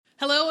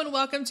Hello and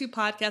welcome to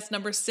podcast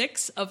number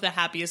 6 of the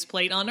Happiest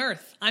Plate on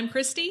Earth. I'm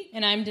Christy.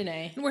 And I'm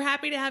Danae. And we're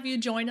happy to have you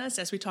join us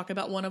as we talk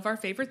about one of our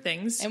favorite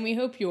things. And we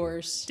hope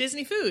yours.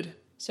 Disney food.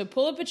 So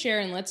pull up a chair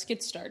and let's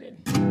get started.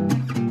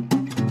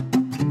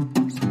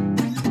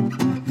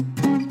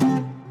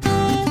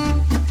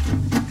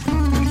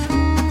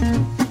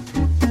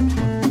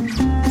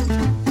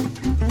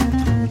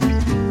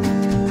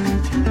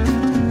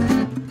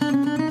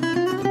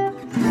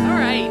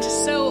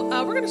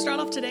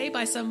 Start off today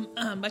by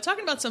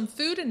talking about some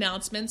food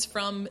announcements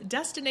from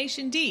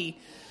Destination D.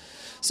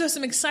 So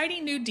some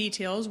exciting new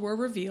details were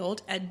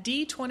revealed at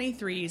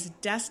D23's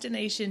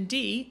Destination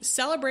D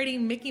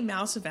celebrating Mickey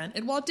Mouse event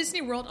at Walt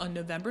Disney World on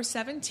November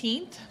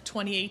 17th,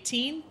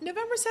 2018.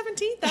 November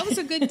 17th? That was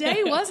a good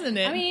day, wasn't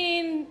it? I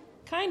mean,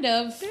 kind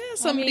of. Yeah,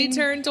 somebody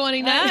turned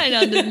 29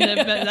 on the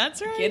event.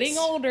 That's right. Getting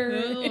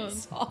older. Oh,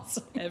 it's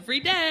awesome.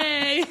 Every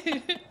day.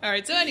 All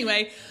right, so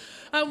anyway...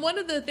 one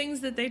of the things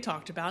that they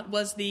talked about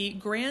was the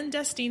Grand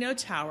Destino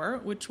Tower,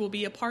 which will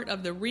be a part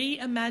of the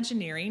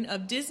reimagineering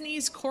of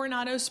Disney's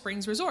Coronado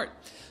Springs Resort.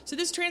 So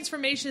this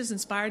transformation is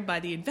inspired by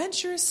the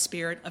adventurous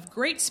spirit of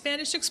great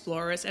Spanish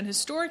explorers and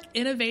historic,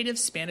 innovative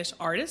Spanish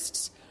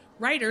artists,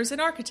 writers,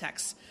 and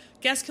architects.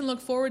 Guests can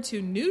look forward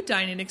to new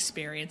dining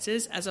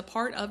experiences as a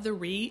part of the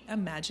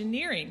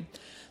reimagineering.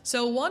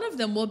 So one of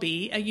them will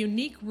be a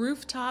unique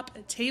rooftop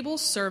table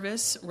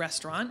service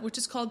restaurant, which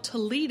is called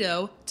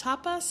Toledo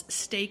Tapas,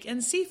 Steak,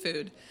 and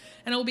Seafood,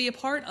 and it will be a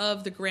part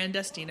of the Grand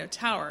Destino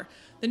Tower.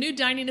 The new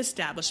dining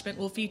establishment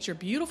will feature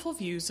beautiful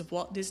views of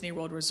Walt Disney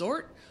World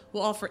Resort,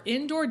 will offer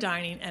indoor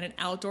dining and an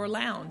outdoor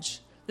lounge.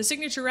 The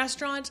signature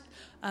restaurant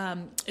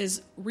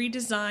is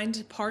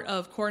redesigned part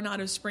of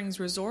Coronado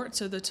Springs Resort,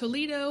 so the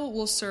Toledo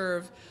will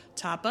serve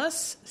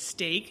tapas,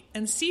 steak,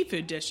 and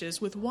seafood dishes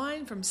with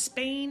wine from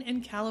Spain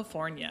and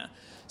California.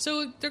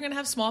 So they're going to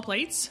have small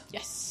plates.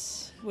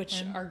 Yes,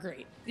 which are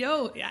great.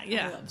 Oh,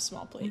 yeah. I love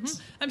small plates.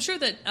 Mm-hmm. I'm sure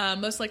that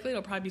most likely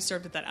it'll probably be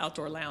served at that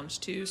outdoor lounge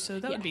too, so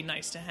that would be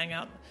nice to hang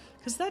out.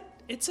 Because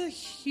it's a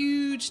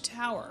huge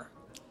tower.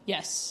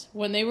 Yes.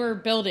 When they were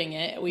building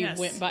it, we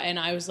went by and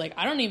I was like,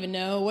 I don't even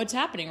know what's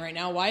happening right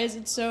now. Why is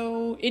it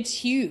so... It's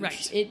huge.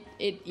 Right.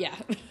 Yeah.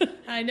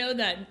 I know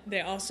that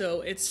they also...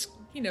 It's...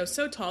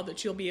 so tall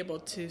that you'll be able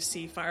to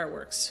see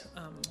fireworks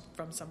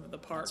from some of the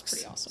parks. That's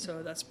pretty awesome.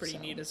 So that's pretty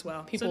neat as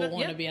well. People will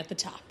want to be at the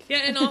top.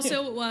 Yeah, and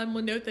also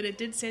we'll note that it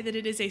did say that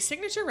it is a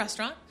signature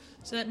restaurant,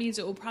 so that means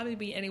it will probably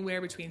be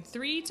anywhere between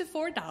 $3 to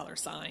 $4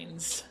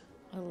 signs.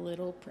 A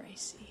little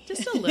pricey.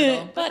 Just a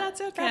little, but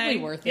that's okay. Probably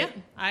worth it.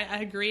 Yeah, I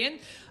agree.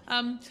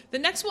 And the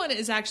next one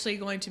is actually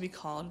going to be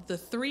called the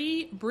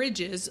Three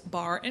Bridges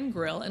Bar and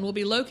Grill and will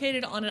be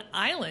located on an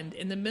island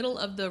in the middle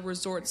of the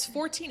resort's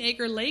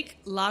 14-acre lake,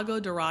 Lago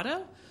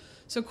Dorado.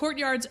 So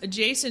courtyards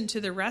adjacent to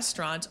the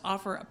restaurant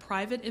offer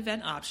private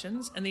event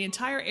options, and the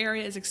entire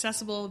area is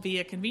accessible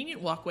via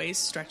convenient walkways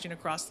stretching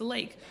across the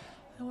lake.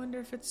 I wonder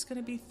if it's going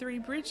to be 3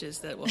 bridges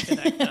that will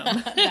connect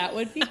them. That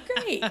would be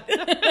great.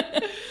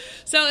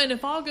 So, and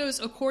if all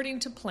goes according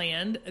to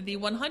plan, the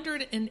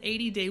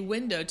 180-day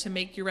window to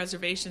make your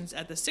reservations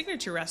at the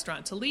signature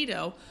restaurant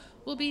Toledo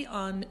will be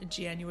on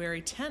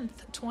January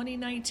 10th,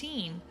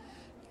 2019.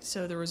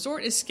 So the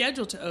resort is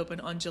scheduled to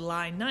open on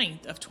July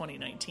 9th of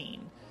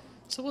 2019.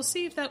 So we'll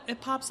see if it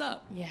pops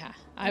up. Yeah.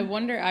 I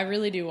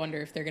really do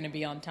wonder if they're going to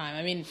be on time.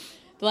 I mean...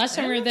 The last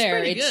time we were there,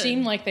 it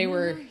seemed like they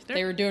were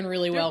doing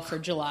really well for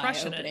July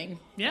opening.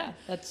 Yeah,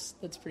 that's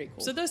pretty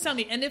cool. So those sound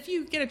neat. And if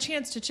you get a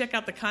chance to check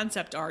out the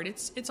concept art,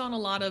 it's on a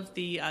lot of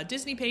the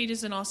Disney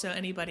pages, and also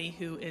anybody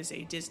who is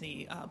a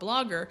Disney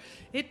blogger.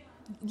 It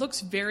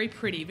looks very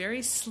pretty,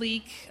 very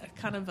sleek,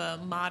 kind of a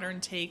modern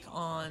take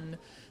on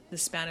the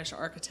Spanish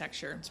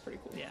architecture. It's pretty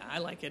cool. Yeah, I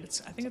like it.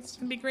 I think it's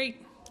going to be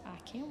great. I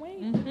can't wait.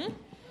 Mm-hmm.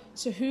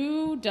 So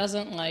who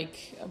doesn't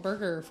like a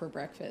burger for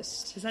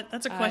breakfast?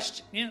 That's a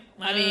question. Yeah.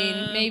 I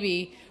mean,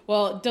 maybe.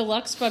 Well,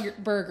 D-Luxe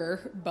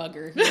Burger,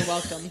 you're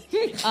welcome,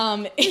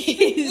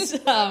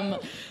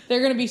 they're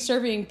going to be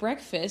serving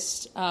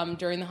breakfast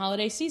during the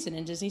holiday season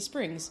in Disney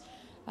Springs.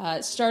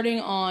 Starting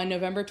on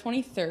November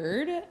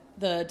 23rd,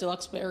 the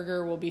D-Luxe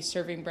Burger will be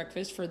serving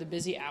breakfast for the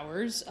busy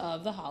hours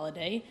of the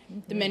holiday.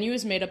 Mm-hmm. The menu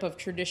is made up of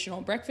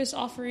traditional breakfast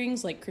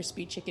offerings like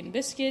crispy chicken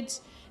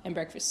biscuits and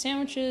breakfast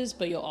sandwiches,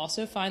 but you'll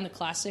also find the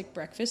classic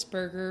breakfast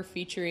burger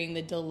featuring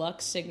the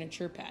deluxe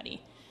signature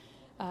patty.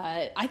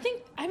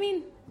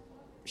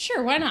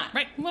 Sure, why not?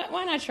 Right.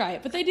 Why not try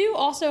it? But they do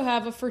also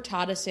have a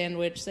frittata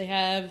sandwich. They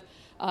have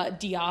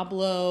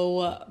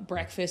Diablo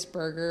breakfast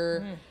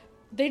burger. Mm.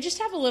 They just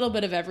have a little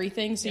bit of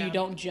everything, so you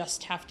don't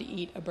just have to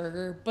eat a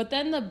burger. But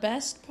then the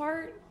best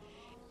part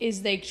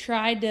is they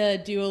tried to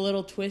do a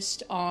little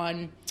twist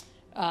on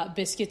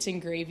biscuits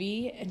and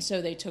gravy, and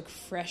so they took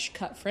fresh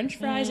cut French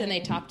fries and they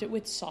topped it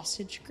with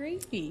sausage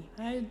gravy.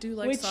 I do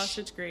like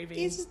sausage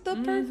gravy. It's the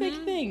perfect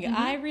thing. Mm-hmm.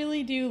 I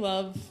really do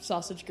love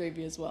sausage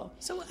gravy as well.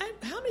 So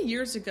how many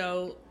years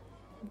ago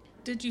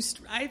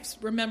I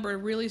remember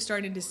really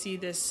starting to see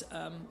this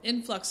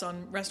influx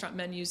on restaurant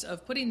menus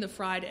of putting the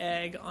fried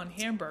egg on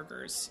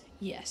hamburgers.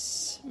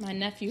 Yes, my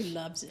nephew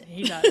loves it.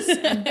 He does.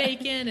 And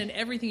bacon and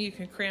everything you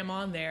can cram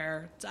on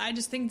there. I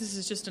just think this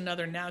is just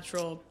another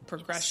natural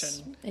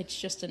progression. It's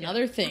just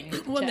another thing.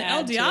 Well, the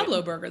El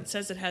Diablo burger, it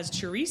says it has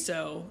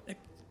chorizo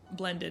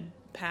blended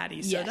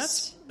patty. So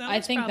yes,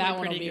 I think that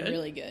one will be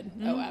really good.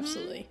 Oh,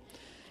 absolutely.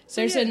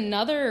 There's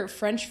another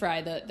French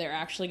fry that they're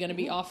actually going to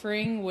be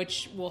offering,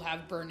 which will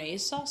have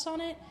béarnaise sauce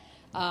on it.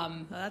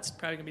 That's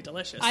probably going to be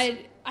delicious.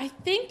 I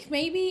think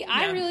maybe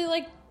I really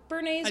like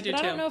béarnaise, but I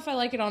don't too. know if I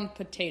like it on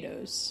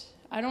potatoes.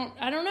 I don't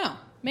know.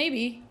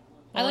 Maybe.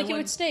 Well, I like it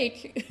with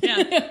steak.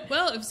 Yeah.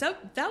 Well,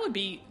 that would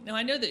be. Now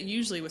I know that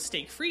usually with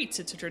steak frites,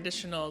 it's a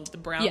traditional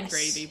brown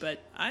gravy,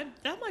 but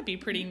that might be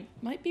pretty.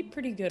 Might be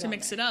pretty good to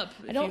mix it up.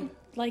 I don't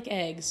like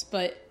eggs,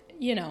 but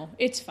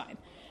it's fine.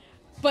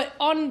 But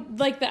on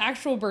like the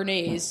actual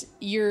béarnaise,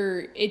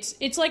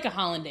 it's like a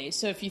hollandaise.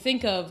 So if you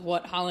think of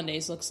what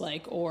hollandaise looks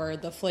like or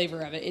the flavor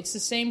of it, it's the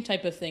same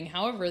type of thing.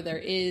 However, there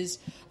is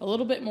a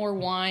little bit more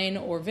wine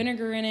or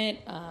vinegar in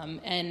it,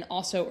 and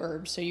also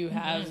herbs. So you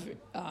have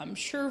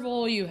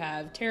chervil, you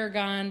have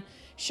tarragon,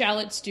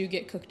 shallots do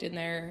get cooked in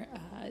there,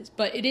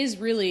 but it is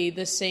really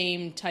the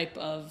same type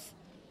of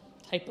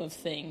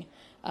thing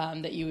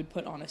that you would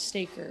put on a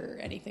steak or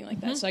anything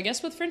like that. So I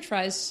guess with French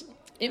fries,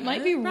 it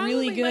might be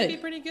really good. Might be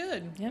pretty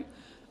good. Yep.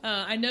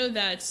 I know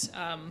that.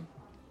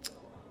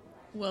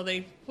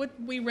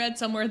 We read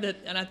somewhere that,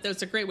 and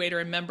it's a great way to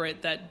remember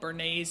it, that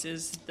béarnaise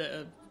is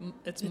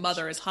its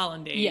mother is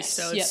hollandaise. Yes.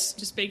 So it's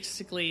just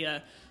basically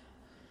a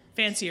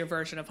fancier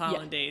version of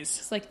hollandaise.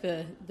 It's like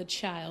the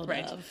child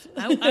of.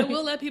 I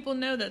will let people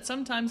know that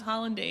sometimes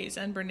hollandaise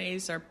and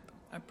béarnaise are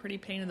a pretty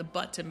pain in the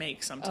butt to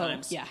make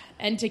sometimes. Oh, yeah,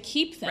 and to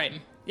keep them.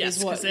 Right. Yes,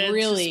 is what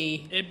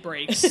really it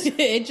breaks.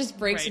 It just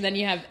breaks, and then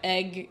you have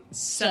egg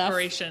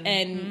separation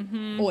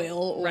and oil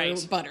or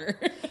butter.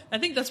 I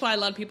think that's why a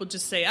lot of people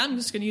just say, "I'm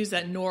just going to use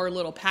that Knorr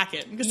little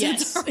packet," because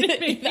yes, it's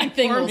already that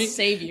thing will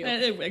save you.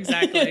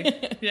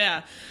 Exactly.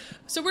 Yeah.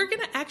 So we're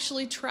going to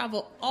actually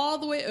travel all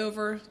the way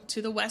over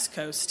to the West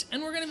Coast,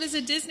 and we're going to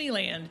visit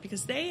Disneyland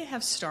because they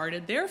have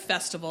started their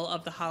Festival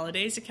of the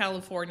Holidays, a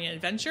California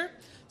adventure.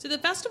 So the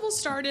festival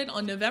started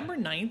on November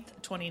 9th,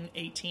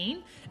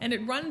 2018, and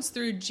it runs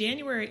through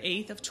January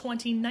 8th of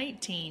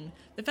 2019.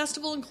 The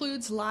festival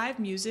includes live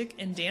music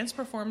and dance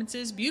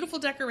performances, beautiful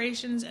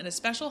decorations, and a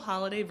special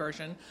holiday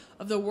version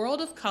of the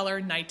World of Color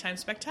Nighttime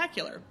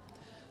Spectacular.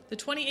 The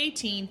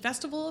 2018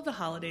 Festival of the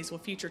Holidays will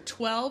feature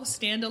 12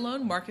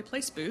 standalone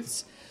marketplace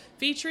booths,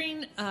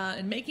 featuring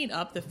and making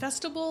up the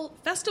Festival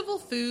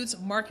Foods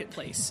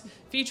Marketplace,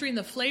 featuring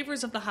the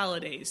flavors of the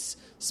holidays.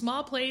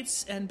 Small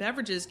plates and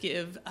beverages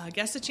give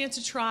guests a chance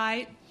to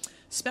try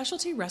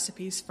specialty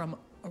recipes from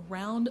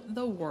around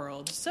the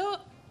world. So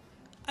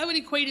I would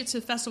equate it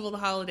to Festival of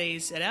the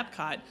Holidays at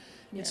Epcot.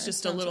 It's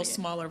just a little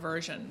smaller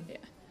version. Yeah,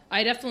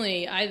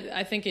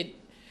 I think it.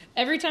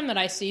 Every time that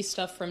I see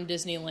stuff from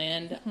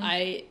Disneyland,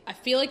 I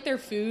feel like their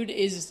food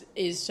is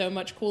so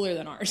much cooler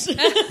than ours.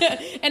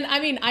 And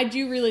I mean, I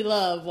do really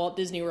love Walt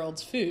Disney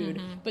World's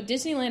food, but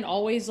Disneyland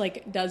always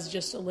does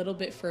just a little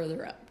bit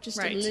further up,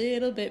 just a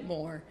little bit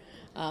more.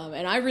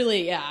 And I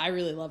really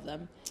love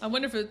them. I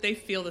wonder if they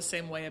feel the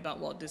same way about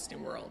Walt Disney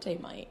World. They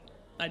might.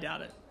 I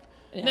doubt it.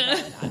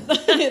 Yeah,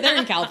 they're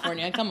in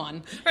California. Come on.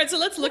 All right, so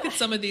let's look at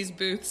some of these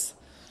booths.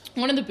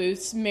 One of the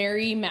booths,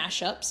 Merry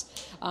Mashups,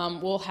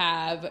 will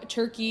have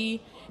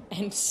turkey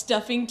and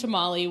stuffing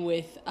tamale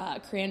with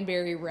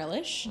cranberry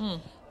relish,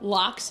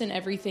 lox and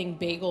everything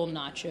bagel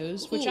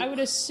nachos, which I would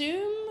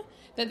assume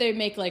that they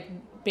make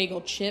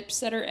bagel chips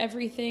that are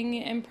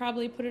everything and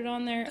probably put it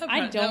on there. Okay,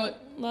 I don't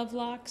love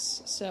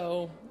lox,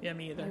 so yeah,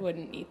 me either. I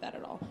wouldn't eat that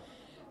at all.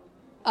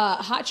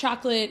 Hot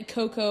chocolate,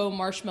 cocoa,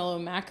 marshmallow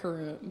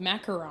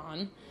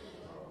macaron,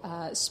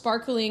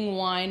 sparkling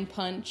wine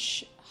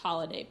punch,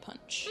 holiday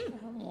punch.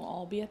 We'll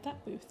all be at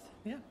that booth.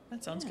 Yeah,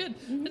 that sounds good.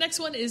 The next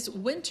one is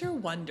Winter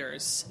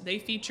Wonders. They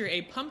feature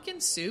a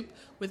pumpkin soup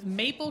with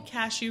maple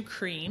cashew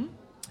cream,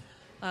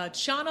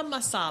 chana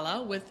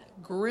masala with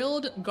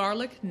grilled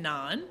garlic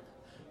naan,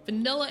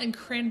 vanilla and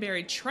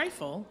cranberry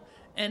trifle,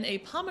 and a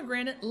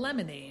pomegranate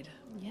lemonade.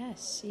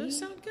 Yes, those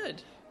sound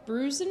good.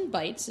 Brews and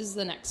Bites is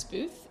the next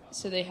booth.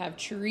 So they have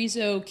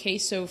chorizo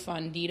queso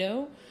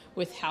fundido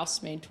with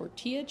house-made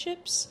tortilla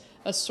chips,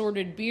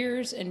 assorted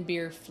beers, and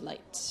beer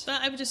flights.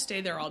 I would just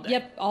stay there all day.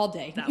 Yep, all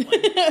day. That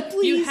one.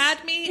 Please. You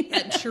had me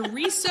at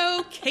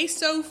chorizo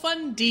queso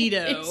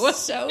fundido. It's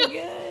so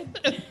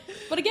good.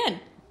 But again,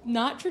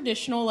 not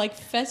traditional,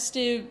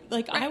 festive.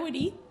 I would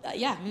eat that.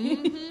 Yeah.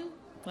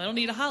 I don't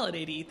need a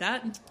holiday to eat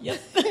that. Yep.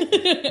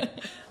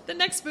 The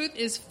next booth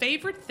is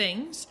Favorite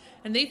Things,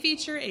 and they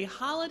feature a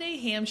holiday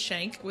ham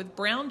shank with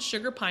brown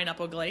sugar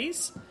pineapple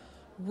glaze,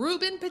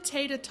 Reuben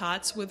potato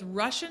tots with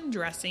Russian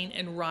dressing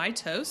and rye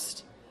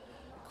toast,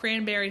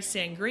 cranberry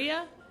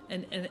sangria,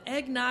 and an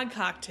eggnog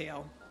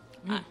cocktail.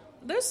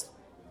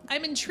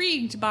 I'm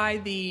intrigued by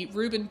the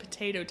Reuben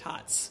potato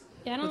tots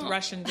with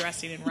Russian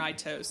dressing and rye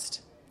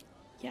toast.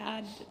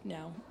 Yeah,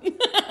 no.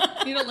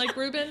 You don't like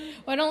Reuben?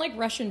 Well, I don't like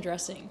Russian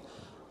dressing.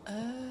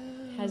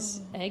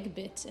 Has egg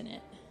bits in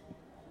it.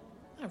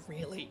 Not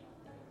really.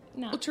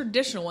 No. Well,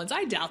 traditional ones.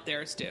 I doubt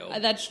theirs do.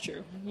 That's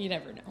true. You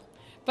never know.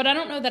 But I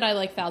don't know that I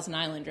like Thousand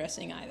Island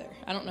dressing either.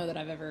 I don't know that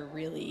I've ever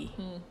really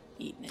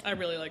eaten it. I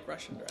really like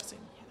Russian dressing.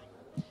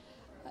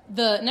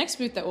 The next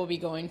booth that we'll be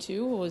going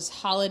to was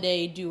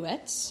Holiday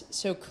Duets.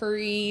 So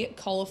curry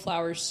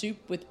cauliflower soup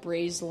with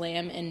braised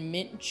lamb and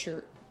mint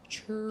churri.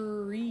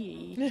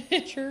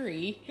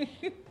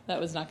 That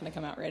was not going to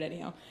come out right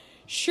anyhow.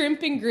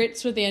 Shrimp and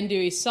grits with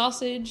andouille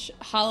sausage,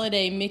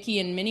 holiday Mickey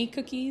and Minnie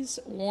cookies,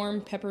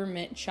 warm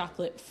peppermint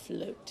chocolate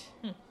float.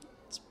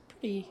 It's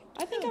pretty...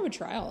 I think I would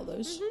try all of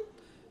those. Mm-hmm.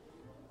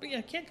 But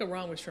yeah, can't go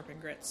wrong with shrimp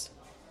and grits.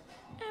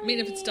 I mean,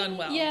 if it's done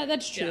well. Yeah,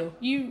 that's true.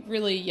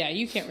 Yeah.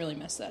 You can't really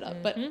mess that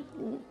up. But,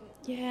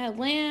 yeah,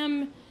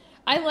 lamb...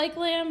 I like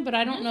lamb, but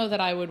I don't know that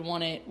I would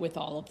want it with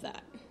all of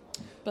that.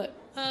 But,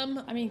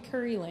 I mean,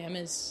 curry lamb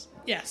is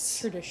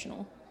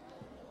traditional.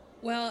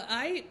 Well,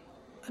 I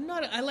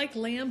like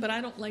lamb, but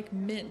I don't like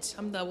mint.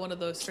 I'm one of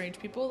those strange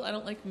people. I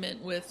don't like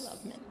mint with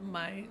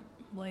my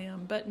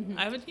lamb, but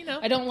I would,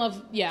 I don't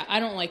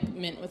like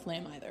mint with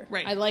lamb either.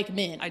 Right. I like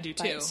mint I do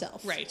too. by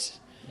itself. Right.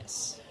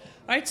 Yes.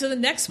 All right, so the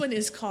next one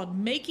is called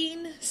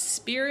Making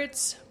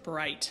Spirits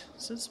Bright.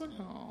 So this one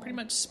pretty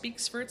much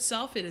speaks for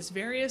itself. It is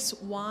various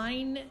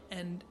wine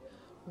and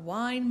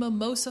wine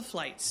mimosa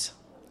flights.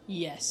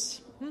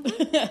 Yes.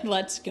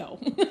 Let's go.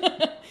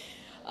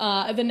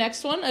 The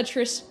next one, a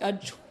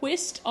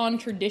twist on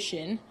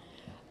tradition.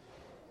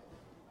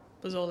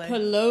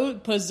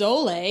 Pozole.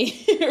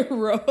 Pozole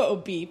rojo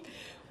beef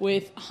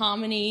with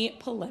hominy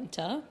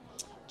polenta,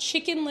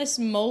 chickenless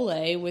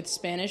mole with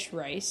Spanish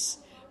rice,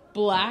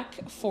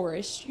 Black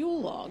Forest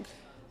Yule log.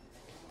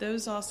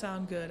 Those all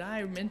sound good.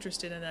 I'm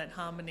interested in that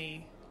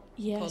hominy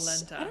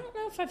polenta. I don't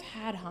know if I've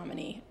had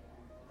hominy.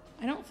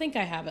 I don't think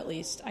I have, at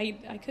least.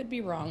 I could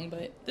be wrong,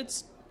 but...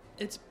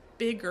 It's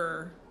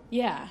bigger.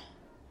 Yeah.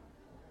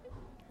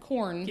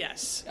 Corn.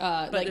 Yes.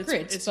 Like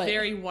grits. It's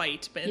very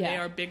white, but they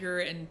are bigger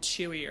and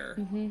chewier.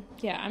 Mm-hmm.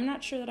 Yeah, I'm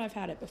not sure that I've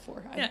had it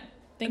before. I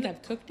think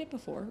I've cooked it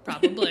before.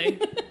 Probably.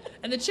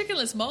 And the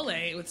chickenless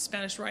mole with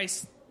Spanish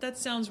rice, that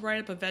sounds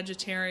right up a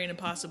vegetarian and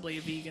possibly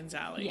a vegan's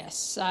alley.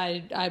 Yes,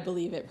 I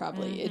believe it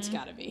probably. It's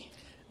got to be.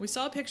 We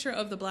saw a picture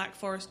of the Black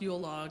Forest Yule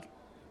log.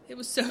 It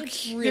was so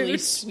cute. Really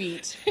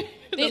sweet.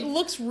 It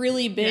looks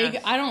really big.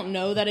 Yeah. I don't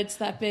know that it's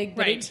that big,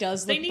 but it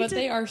does look.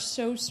 They are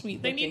so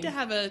sweet looking. They need to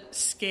have a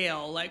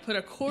scale, like put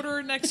a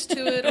quarter next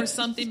to it or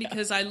something,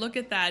 because I look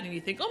at that and you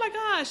think, oh my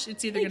gosh,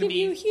 it's either going to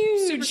be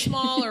super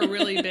small or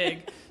really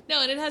big.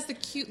 No, and it has the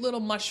cute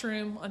little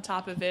mushroom on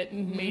top of it,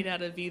 made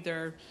out of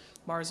either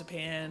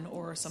marzipan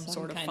or some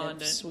sort of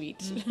fondant. Sweet.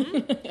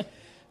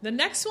 The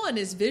next one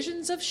is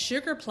Visions of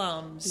Sugar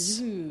Plums.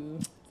 Ooh.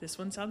 This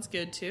one sounds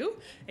good, too.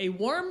 A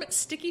warm,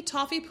 sticky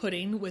toffee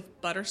pudding with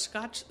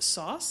butterscotch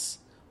sauce,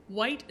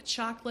 white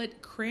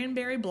chocolate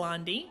cranberry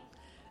blondie,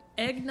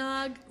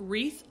 eggnog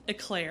wreath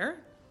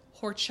eclair,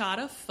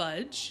 horchata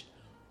fudge,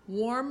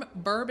 warm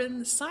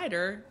bourbon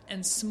cider,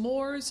 and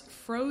s'mores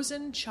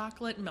frozen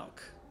chocolate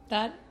milk.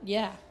 That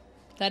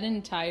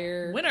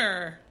entire...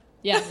 Winner!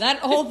 Yeah, that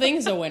whole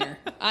thing's a winner.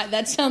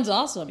 That sounds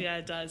awesome. Yeah,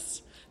 it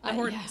does.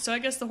 So I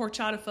guess the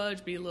horchata fudge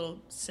would be a little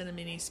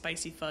cinnamony,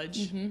 spicy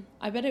fudge. Mm-hmm.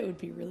 I bet it would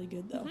be really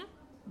good, though,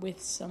 with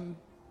some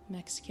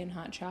Mexican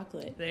hot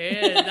chocolate.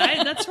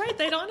 That's right.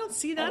 I don't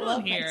see that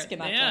on here. Mexican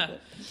hot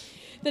chocolate.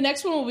 The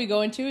next one we'll be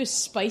going to is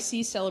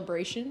Spicy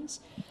Celebrations.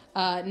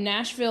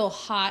 Nashville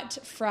hot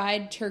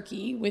fried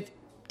turkey with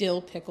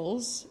dill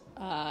pickles.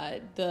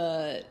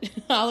 The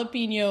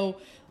jalapeno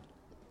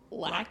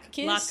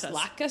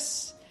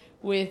latkes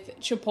with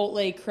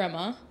chipotle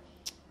crema.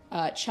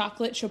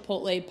 Chocolate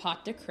chipotle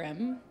pot de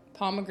creme,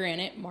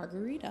 pomegranate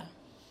margarita.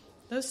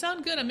 Those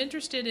sound good. I'm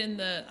interested in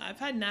I've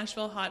had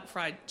Nashville hot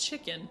fried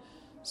chicken,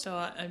 so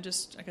I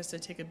guess I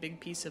take a big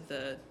piece of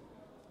the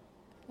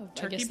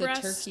turkey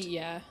breast. The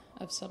turkey,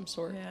 of some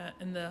sort. Yeah,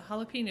 and the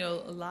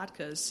jalapeno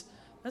latkes,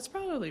 that's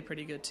probably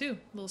pretty good too.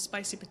 A little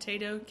spicy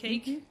potato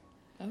cake.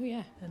 Mm-hmm. Oh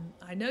yeah. And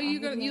I know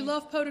you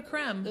love pot de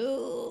creme.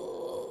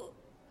 Ooh.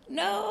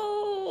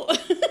 No,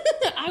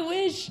 I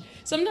wish.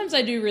 Sometimes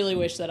I do really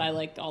wish that I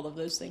liked all of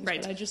those things,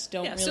 but I just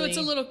don't. Yeah, really... so it's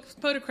a little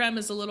pot de creme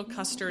is a little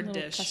custard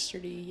dish,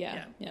 custardy,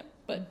 yeah.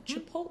 But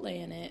chipotle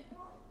in it.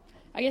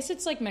 I guess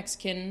it's like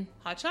Mexican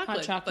hot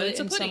chocolate but it's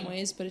in some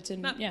ways, but it's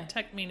in but it's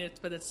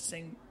the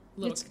same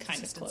little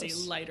consistency,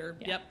 close. Lighter.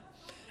 Yeah. Yep.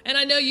 And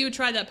I know you would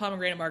try that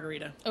pomegranate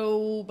margarita.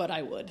 Oh, but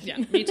I would. Yeah,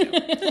 me too.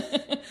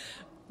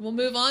 We'll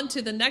move on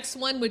to the next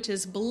one, which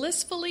is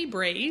blissfully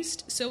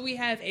braised. So we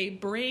have a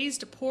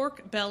braised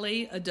pork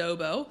belly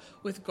adobo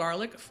with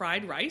garlic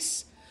fried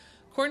rice,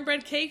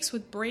 cornbread cakes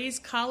with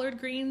braised collard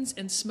greens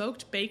and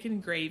smoked bacon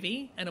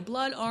gravy, and a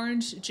blood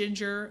orange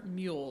ginger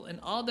mule. And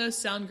all those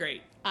sound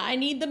great. I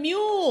need the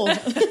mule.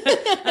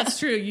 That's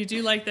true. You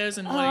do like those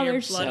in one of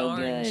your blood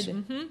orange. Good.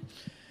 Mm-hmm.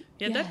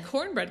 Yeah, that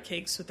cornbread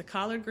cakes with the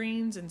collard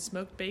greens and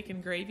smoked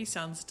bacon gravy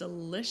sounds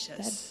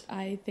delicious.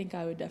 I think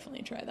I would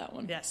definitely try that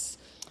one. Yes.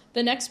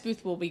 The next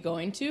booth we'll be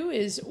going to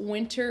is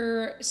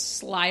Winter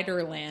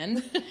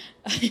Sliderland.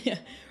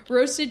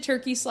 Roasted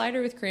turkey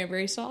slider with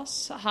cranberry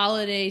sauce,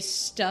 holiday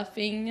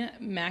stuffing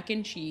mac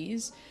and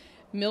cheese,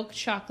 milk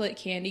chocolate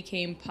candy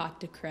cane pâte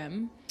de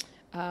crème,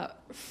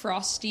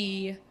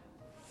 frosty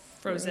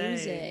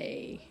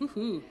frosé.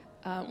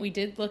 We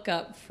did look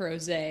up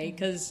frosé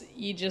because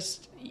you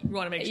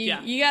want to make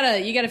you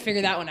gotta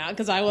figure that one out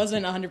because I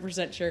wasn't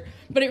 100% sure,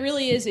 but it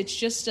really is. It's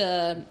just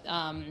a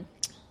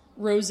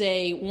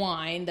rosé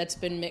wine that's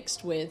been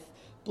mixed with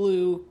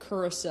blue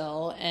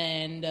curacao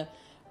and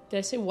did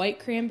I say white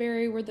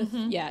cranberry?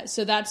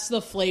 So that's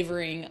the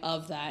flavoring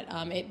of that.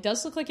 It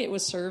does look like it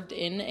was served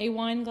in a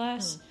wine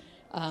glass,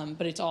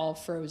 but it's all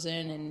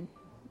frozen and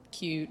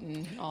cute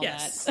and all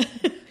that.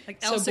 Like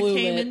Elsa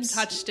came and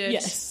touched it.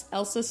 Yes,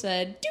 Elsa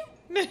said, "Doop."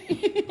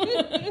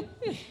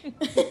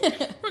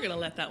 We're gonna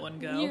let that one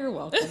go. You're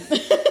welcome.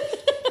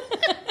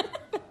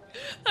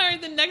 All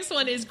right, the next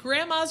one is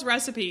Grandma's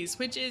Recipes,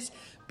 which is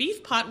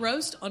beef pot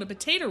roast on a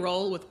potato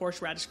roll with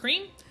horseradish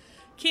cream,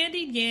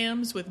 candied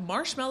yams with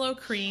marshmallow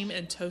cream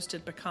and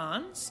toasted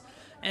pecans,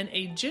 and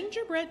a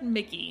gingerbread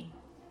Mickey.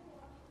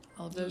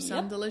 All of those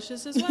sound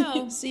delicious as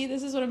well. See,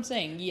 this is what I'm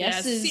saying.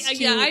 Yes.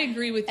 I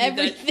agree with you.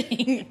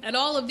 Everything. At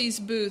all of these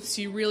booths,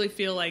 you really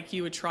feel like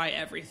you would try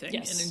everything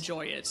and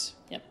enjoy it.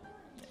 Yep.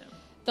 Yeah.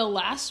 The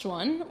last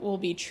one will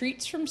be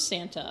Treats from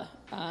Santa.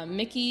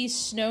 Mickey's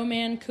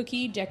Snowman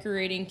Cookie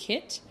Decorating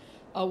Kit,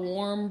 a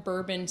warm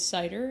bourbon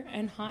cider,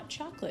 and hot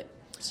chocolate.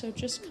 So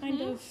just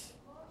kind of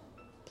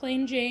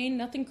plain Jane,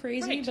 nothing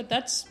crazy, but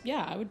that's,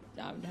 I would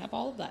have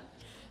all of that.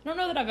 I don't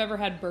know that I've ever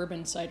had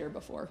bourbon cider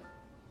before.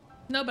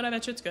 No, but I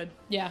bet you it's good.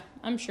 Yeah,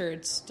 I'm sure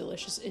it's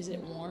delicious. Is it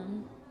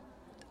warm?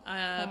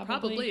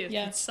 Probably. If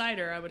it's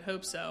cider, I would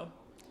hope so.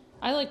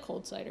 I like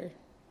cold cider.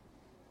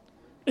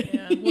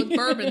 Yeah, with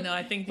bourbon though,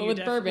 I think you're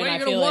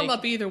going to warm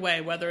up either way,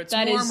 whether it's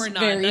warm or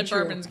not. That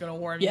bourbon's going to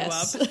warm you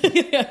up.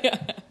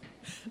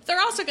 They're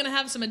also going to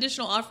have some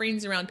additional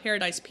offerings around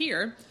Paradise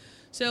Pier.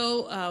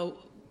 So,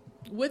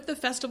 with the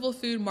festival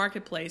food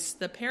marketplace,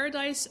 the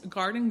Paradise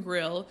Garden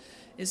Grill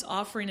is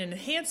offering an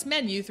enhanced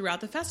menu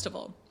throughout the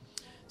festival.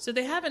 So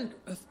they haven't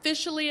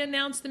officially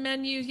announced the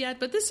menu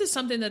yet, but this is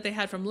something that they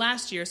had from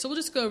last year. So we'll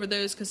just go over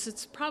those because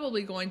it's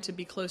probably going to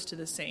be close to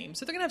the same.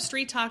 So they're going to have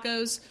street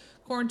tacos,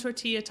 corn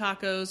tortilla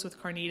tacos with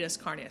carnitas,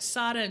 carne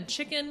asada, and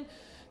chicken.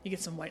 You get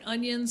some white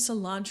onions,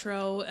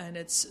 cilantro, and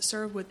it's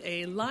served with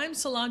a lime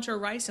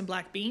cilantro rice and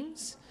black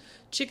beans.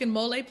 Chicken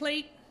mole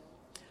plate.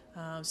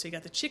 So you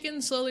got the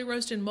chicken slowly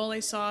roasted in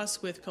mole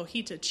sauce with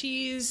cojita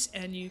cheese,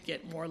 and you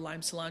get more lime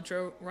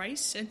cilantro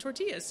rice and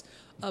tortillas.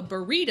 A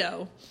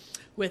burrito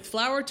with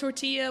flour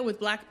tortilla with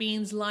black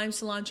beans, lime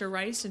cilantro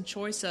rice, and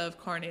choice of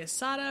carne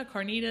asada,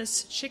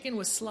 carnitas, chicken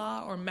with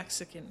slaw, or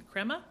Mexican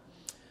crema.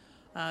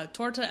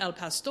 Torta al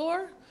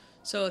pastor.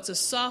 So it's a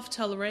soft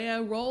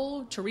telera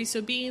roll,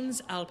 chorizo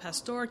beans, al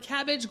pastor,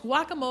 cabbage,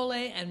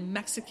 guacamole, and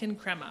Mexican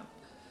crema.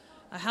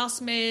 A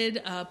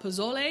house-made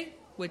pozole,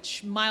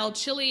 which mild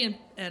chili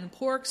and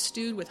pork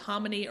stewed with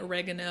hominy,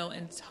 oregano,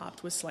 and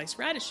topped with sliced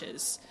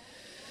radishes.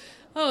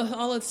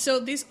 So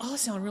these all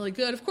sound really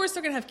good. Of course,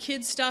 they're going to have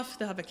kids stuff.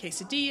 They'll have a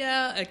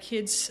quesadilla, a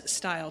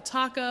kids-style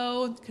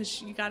taco,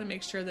 because you got to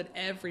make sure that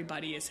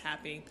everybody is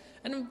happy.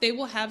 And they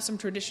will have some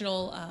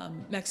traditional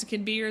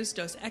Mexican beers,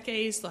 Dos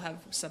Equis. They'll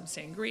have some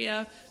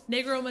sangria,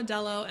 Negro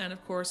Modelo, and,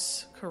 of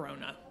course,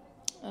 Corona.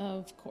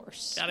 Of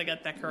course. Got to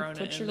get that Corona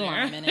Put in your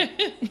there. lime in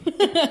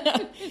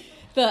it.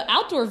 The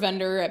outdoor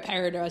vendor at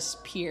Paradise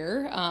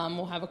Pier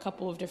will have a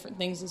couple of different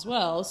things as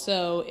well.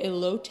 So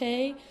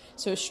elote,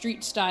 so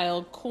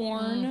street-style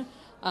corn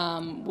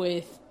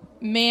with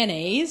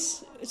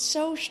mayonnaise. It's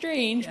so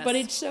strange, but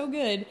it's so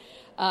good.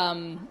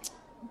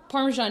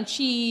 Parmesan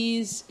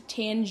cheese,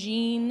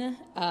 tangine,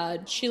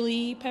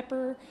 chili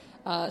pepper,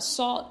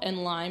 salt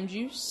and lime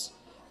juice,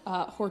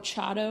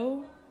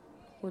 horchata,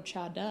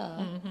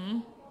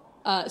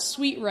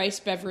 sweet rice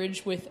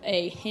beverage with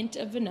a hint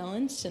of vanilla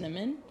and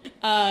cinnamon,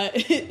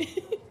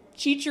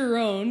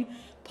 chicharron,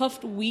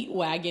 puffed wheat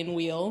wagon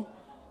wheel,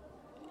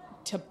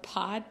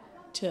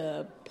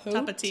 tapatio,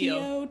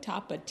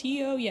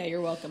 yeah,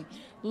 you're welcome,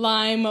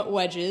 lime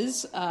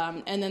wedges,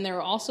 and then there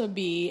will also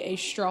be a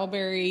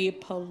strawberry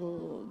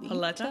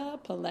paletta,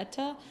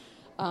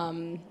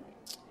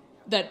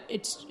 that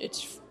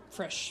it's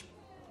fresh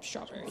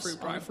strawberries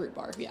on a fruit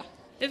bar, yeah.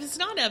 If it's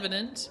not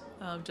evident,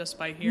 just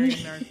by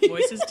hearing our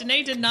voices,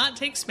 Danae did not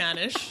take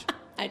Spanish.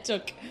 I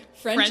took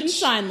French and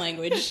sign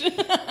language.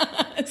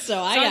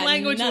 Sign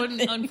language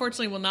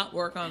unfortunately will not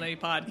work on a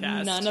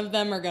podcast. None of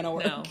them are going to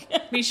work. No.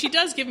 I mean, she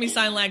does give me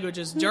sign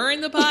languages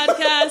during the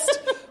podcast,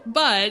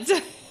 but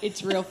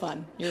it's real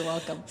fun. You're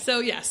welcome. So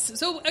yes.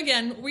 So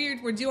again,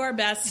 we do our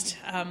best.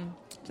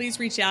 Please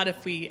reach out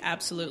if we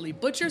absolutely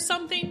butcher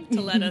something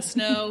to let us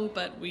know,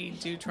 but we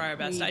do try our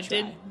best. I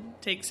did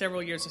take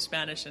several years of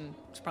Spanish and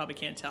probably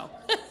can't tell.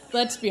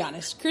 Let's be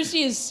honest.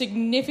 Christy is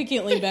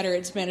significantly better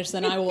at Spanish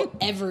than I will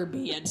ever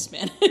be at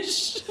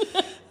Spanish.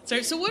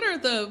 So what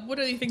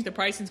do you think the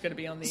pricing is going to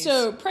be on these?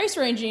 So price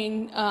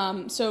ranging.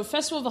 So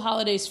Festival of the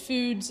Holidays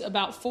foods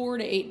about $4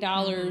 to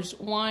 $8.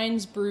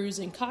 Wines, brews,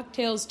 and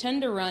cocktails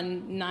tend to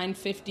run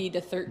 $9.50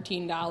 to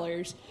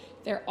 $13.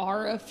 There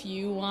are a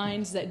few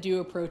wines that do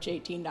approach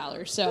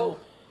 $18. So,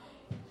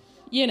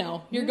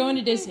 you're going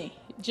to Disney.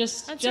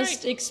 Just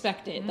right.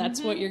 Expect it.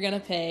 That's what you're going to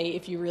pay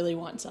if you really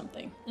want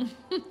something.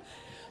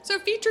 So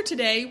feature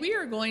today, we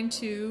are going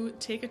to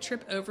take a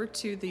trip over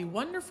to the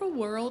wonderful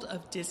world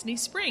of Disney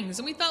Springs.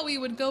 And we thought we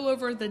would go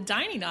over the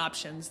dining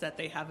options that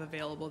they have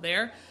available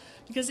there,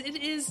 because it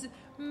is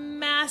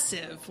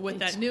massive with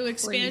that new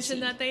expansion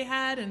that they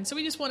had. And so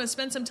we just want to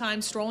spend some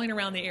time strolling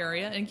around the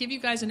area and give you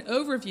guys an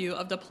overview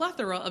of the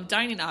plethora of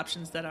dining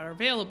options that are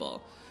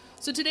available.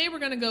 So today we're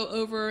going to go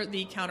over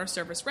the counter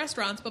service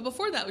restaurants. But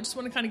before that, we just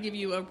want to kind of give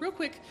you a real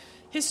quick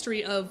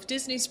history of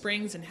Disney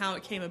Springs and how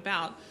it came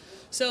about.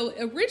 So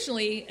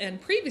originally and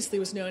previously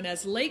was known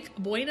as Lake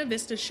Buena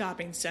Vista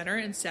Shopping Center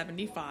in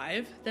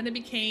 1975. Then it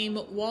became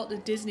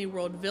Walt Disney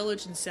World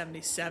Village in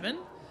 1977,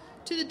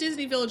 to the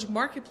Disney Village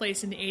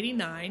Marketplace in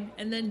 1989,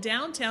 and then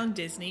Downtown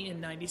Disney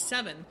in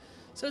 1997.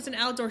 So it's an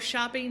outdoor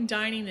shopping,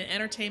 dining, and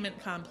entertainment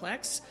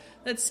complex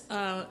that's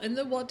in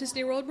the Walt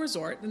Disney World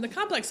Resort. And the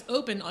complex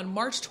opened on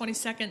March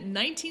 22nd,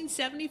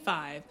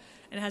 1975,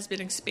 and has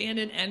been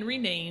expanded and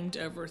renamed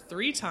over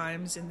 3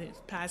 times in the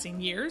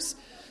passing years.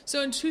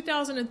 So in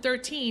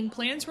 2013,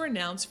 plans were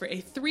announced for a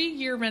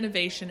 3-year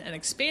renovation and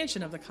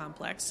expansion of the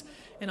complex.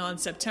 And on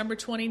September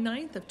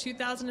 29th of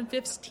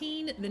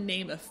 2015, the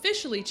name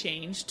officially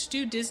changed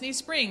to Disney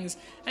Springs.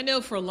 I know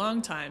for a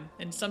long time,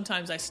 and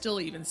sometimes I still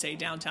even say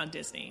Downtown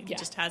Disney. Yeah, it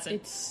just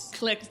hasn't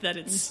clicked that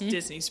it's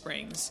Disney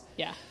Springs.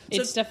 Yeah,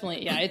 it's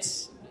definitely,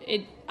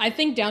 I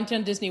think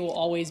Downtown Disney will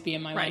always be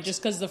in my mind,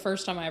 just because the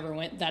first time I ever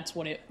went, that's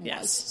what it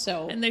was.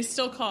 So, and they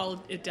still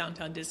call it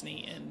Downtown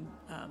Disney in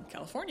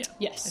California.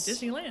 Yes, at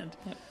Disneyland.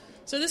 Yep.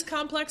 So this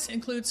complex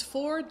includes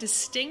 4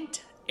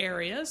 distinct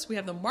areas. We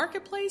have the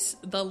Marketplace,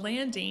 the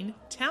Landing,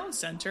 Town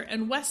Center,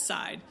 and West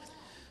Side.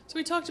 So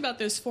we talked about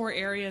those 4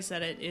 areas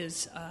that it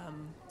is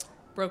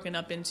broken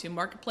up into: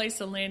 Marketplace,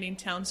 the Landing,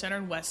 Town Center,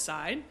 and West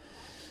Side.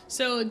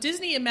 So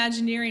Disney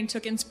Imagineering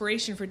took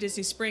inspiration for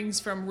Disney Springs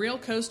from real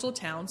coastal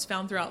towns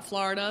found throughout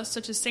Florida,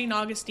 such as St.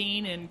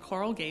 Augustine and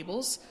Coral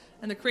Gables.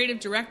 And the creative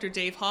director,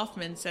 Dave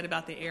Hoffman, said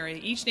about the area,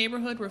 each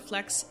neighborhood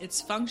reflects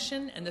its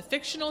function and the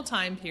fictional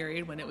time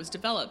period when it was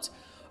developed.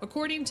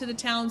 According to the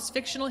town's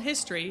fictional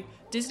history,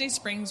 Disney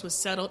Springs was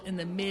settled in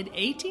the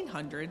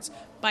mid-1800s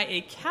by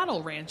a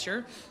cattle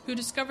rancher who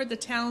discovered the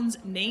town's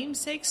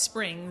namesake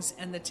springs,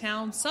 and the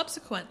town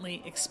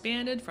subsequently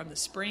expanded from the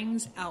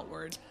springs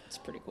outward. It's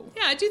pretty cool.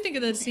 Yeah, I do think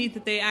it's neat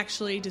that they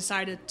actually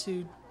decided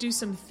to do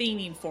some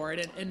theming for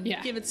it and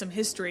give it some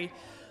history.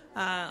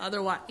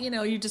 Otherwise,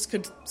 you just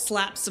could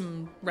slap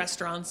some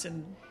restaurants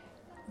and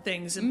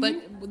things.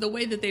 But the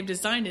way that they've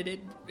designed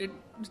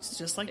it's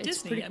just like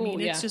Disney. Pretty cool,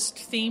 it's just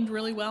themed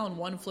really well, and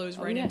one flows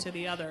right into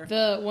the other.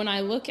 When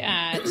I look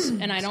at,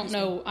 and I don't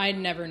know, I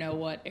never know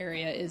what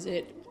area is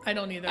it. I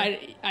don't either.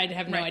 I'd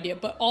have no idea.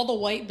 But all the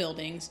white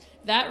buildings,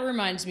 that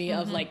reminds me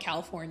of like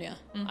California.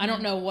 I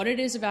don't know what it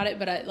is about it,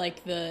 but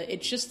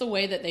it's just the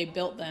way that they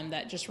built them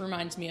that just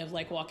reminds me of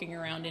like walking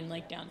around in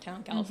like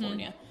downtown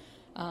California.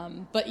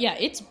 But yeah,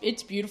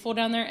 it's beautiful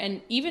down there.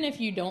 And even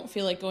if you don't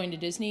feel like going to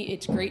Disney,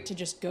 it's great to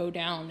just go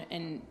down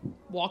and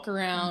walk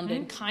around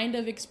and kind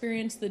of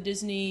experience the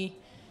Disney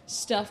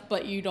stuff,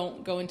 but you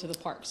don't go into the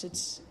parks.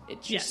 It's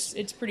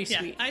pretty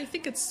sweet. I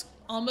think it's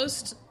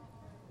almost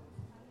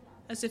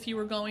as if you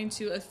were going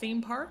to a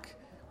theme park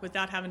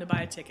without having to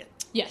buy a ticket.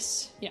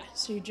 Yes. Yeah.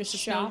 So you just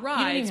shop. No rides,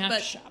 you don't even have but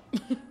to shop.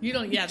 You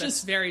don't. Yeah,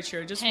 that's very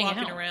true. Just walking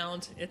out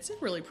around. It's a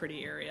really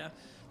pretty area.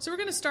 So we're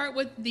going to start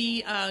with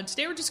the,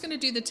 today we're just going to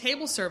do the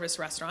table service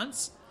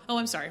restaurants. Oh,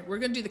 I'm sorry. We're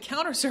going to do the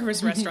counter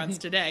service restaurants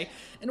today.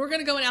 And we're going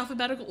to go in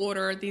alphabetical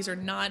order. These are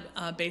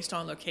not based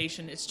on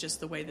location. It's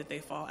just the way that they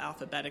fall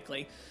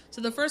alphabetically.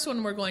 So the first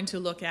one we're going to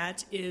look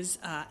at is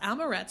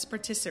Amorette's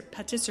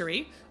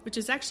Patisserie, which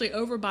is actually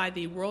over by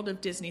the World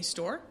of Disney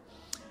store.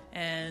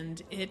 And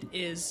it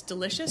is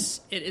delicious.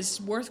 It is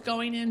worth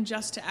going in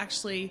just to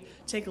actually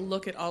take a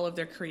look at all of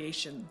their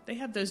creation. They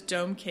have those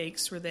dome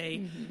cakes where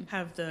they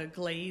have the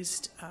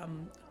glazed,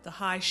 the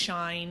high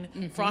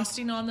shine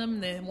frosting on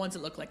them. The ones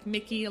that look like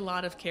Mickey, a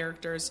lot of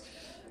characters.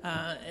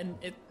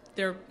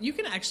 You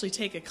can actually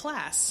take a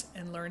class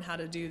and learn how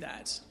to do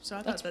that. So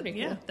I thought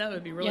that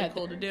would be really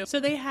cool to do. So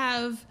they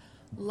have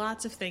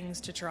lots of things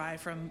to try,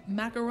 from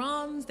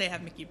macarons, they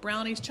have Mickey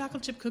brownies,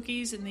 chocolate chip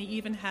cookies, and they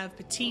even have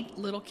petite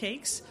little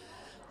cakes.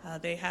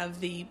 They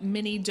have the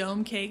mini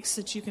dome cakes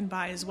that you can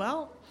buy as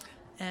well.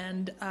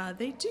 And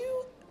they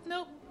do,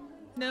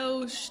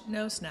 no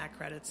snack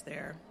credits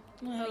there.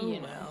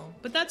 Well.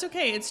 But that's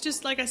okay. It's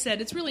just, like I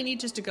said, it's really neat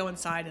just to go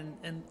inside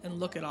and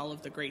look at all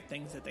of the great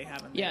things that they have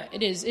in there. Yeah,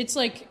 it is. It's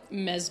like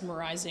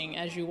mesmerizing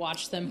as you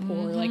watch them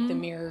pour like the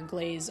mirror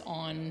glaze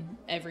on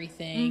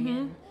everything.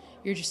 And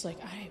you're just like,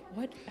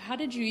 how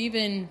did you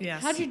even,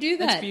 Yes. how'd you do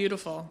that? It's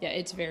beautiful. Yeah,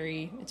 it's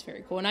very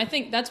cool. And I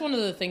think that's one of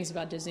the things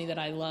about Disney that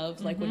I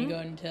love, like when you go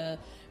into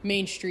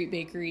Main Street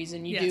bakeries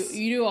and you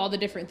do all the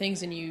different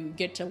things and you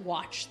get to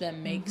watch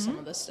them make some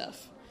of the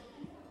stuff.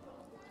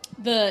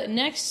 The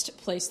next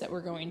place that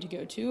we're going to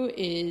go to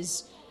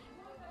is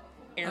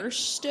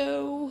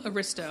Aristo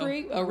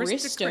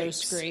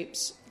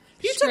Scrapes.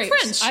 You took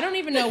French. I don't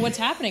even know what's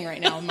happening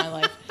right now in my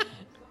life.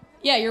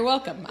 Yeah, you're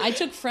welcome. I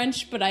took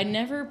French, but I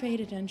never paid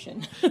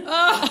attention. It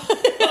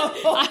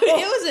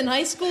was in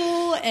high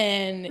school,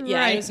 and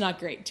it was not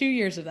great. 2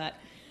 years of that.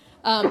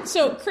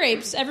 So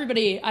crepes,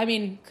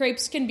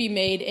 crepes can be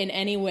made in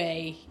any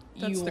way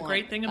you want. That's the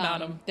great thing about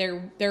them.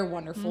 They're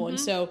wonderful. And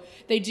so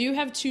they do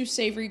have 2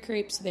 savory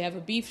crepes. They have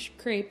a beef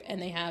crepe,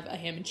 and they have a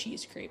ham and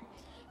cheese crepe.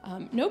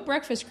 No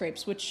breakfast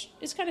crepes, which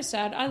is kind of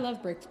sad. I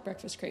love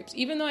breakfast crepes.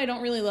 Even though I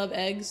don't really love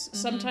eggs,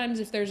 sometimes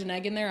if there's an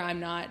egg in there, I'm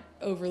not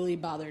overly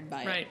bothered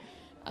by it.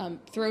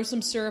 Throw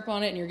some syrup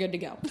on it and you're good to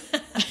go.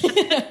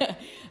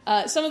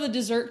 Some of the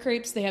dessert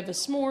crepes, they have the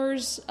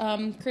s'mores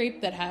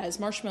crepe that has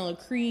marshmallow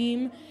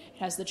cream. It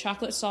has the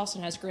chocolate sauce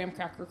and has graham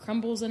cracker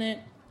crumbles in it.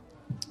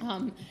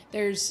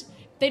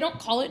 They don't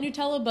call it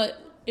Nutella,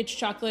 but it's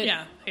chocolate.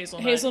 Yeah,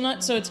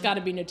 hazelnut. So it's got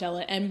to be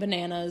Nutella and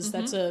bananas.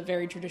 That's a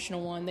very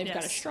traditional one. They've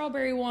got a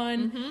strawberry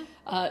one.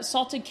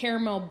 Salted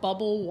caramel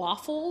bubble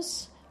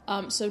waffles.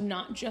 So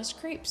not just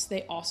crepes.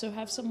 They also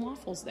have some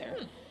waffles there.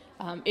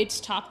 It's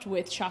topped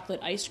with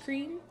chocolate ice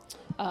cream,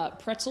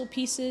 pretzel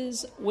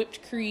pieces,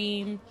 whipped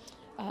cream,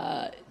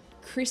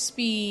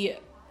 crispy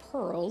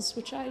pearls,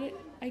 which I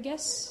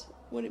guess,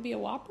 would it be a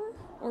Whopper?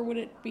 Or would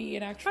it be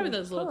an actual Probably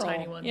those pearl? little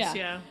tiny ones,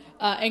 yeah.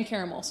 And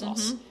caramel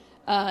sauce.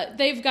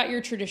 They've got your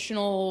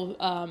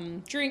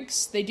traditional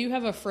drinks. They do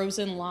have a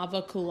frozen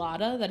lava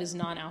colada that is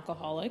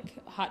non-alcoholic.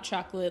 Hot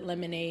chocolate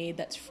lemonade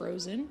that's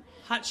frozen.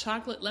 Hot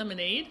chocolate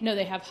lemonade? No,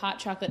 they have hot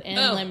chocolate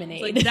and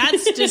lemonade. Like,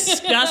 that's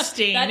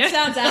disgusting. That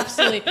sounds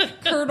absolutely...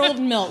 Curdled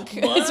milk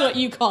is what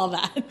you call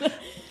that.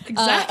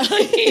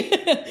 Exactly.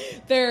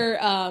 They're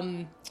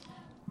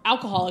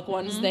alcoholic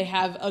ones. They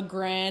have a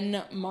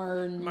Grand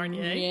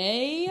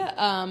Marnier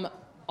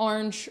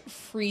orange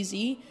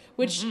freezy,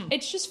 which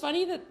it's just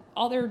funny that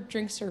all their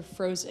drinks are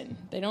frozen.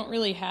 They don't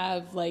really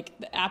have like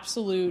the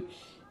absolute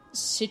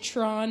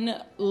citron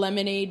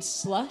lemonade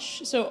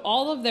slush. So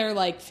all of their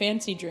like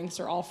fancy drinks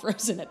are all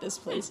frozen at this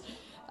place.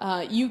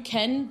 You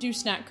can do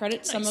snack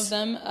credits, Nice. some of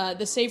them.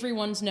 The savory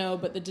ones, no,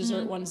 but the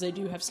dessert ones, they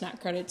do have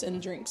snack credits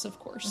and drinks, of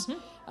course.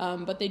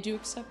 But they do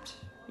accept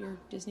your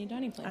Disney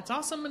dining plan. That's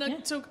awesome.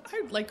 And so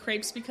I like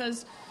crepes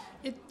because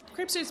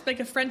crepes are like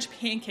a French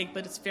pancake,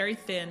 but it's very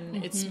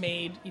thin. It's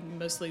made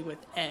mostly with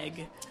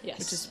egg,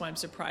 which is why I'm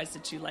surprised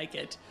that you like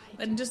it.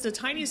 And just the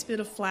tiniest bit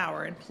of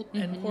flour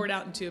and pour it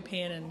out into a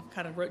pan and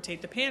kind of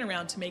rotate the pan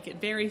around to make it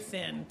very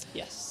thin.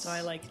 Yes. So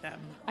I like them.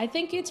 I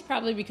think it's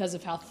probably because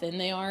of how thin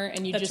they are,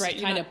 and you just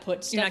kind of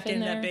put stuff in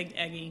there. You're not getting that big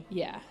eggy.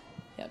 Yeah.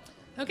 Yep.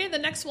 Okay, the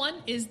next one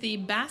is the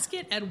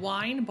Basket at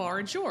Wine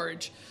Bar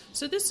George.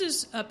 So this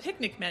is a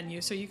picnic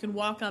menu, so you can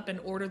walk up and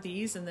order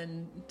these and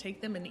then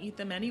take them and eat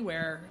them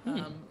anywhere,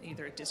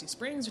 either at Disney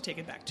Springs or take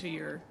it back to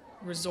your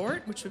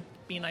resort, which would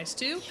be nice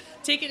too.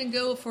 Take it and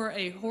go for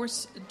a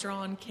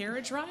horse-drawn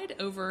carriage ride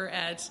over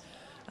at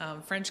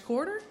French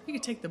Quarter. You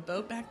could take the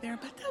boat back there,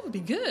 but that would be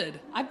good.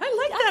 I like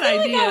that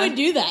idea. I would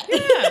do that.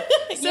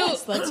 Yeah. So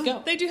yes, let's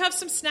go. They do have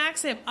some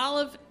snacks. They have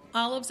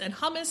olives and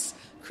hummus,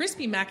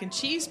 crispy mac and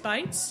cheese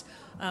bites,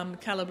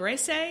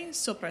 calabrese,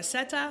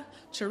 sopressata,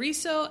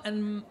 chorizo,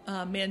 and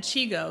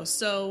manchego.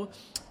 So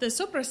the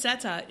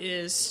sopressata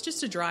is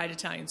just a dried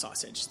Italian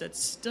sausage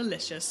that's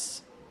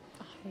delicious.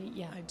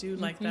 I do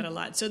like that a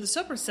lot. So the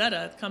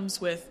sopressata comes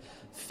with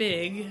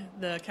fig,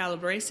 the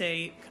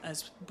calabrese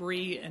as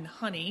brie and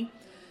honey,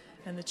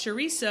 and the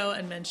chorizo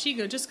and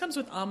manchego just comes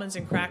with almonds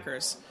and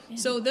crackers. Yeah.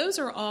 So those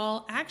are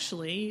all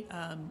actually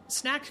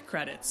snack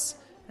credits.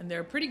 And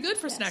they're pretty good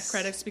for snack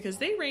credits because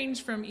they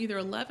range from either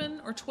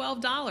 $11 or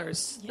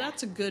 $12. Yeah.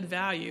 That's a good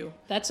value.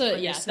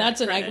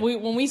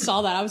 When we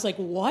saw that, I was like,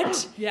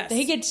 "What? Yes,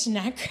 they get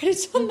snack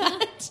credits on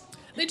that."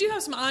 They do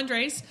have some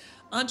entrees.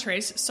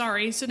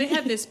 So they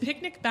have this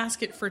picnic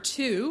basket for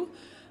 2,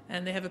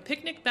 and they have a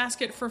picnic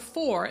basket for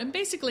 4. And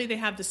basically, they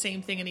have the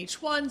same thing in each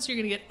one. So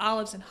you're going to get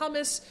olives and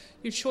hummus,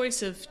 your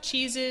choice of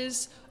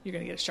cheeses. You're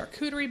going to get a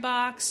charcuterie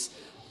box.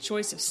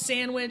 Choice of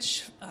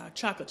sandwich,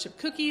 chocolate chip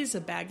cookies,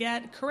 a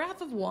baguette, carafe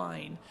of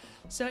wine.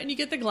 So, and you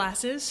get the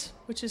glasses,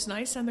 which is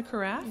nice on the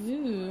carafe.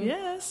 Ooh.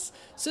 Yes.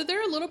 So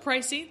they're a little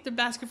pricey. The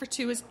basket for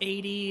 2 is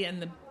 $80,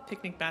 and the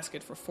picnic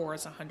basket for 4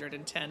 is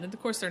 $110. And of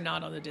course, they're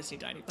not on the Disney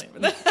dining plan for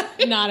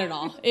that. Not at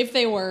all. If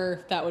they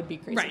were, that would be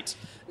crazy. Right.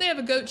 They have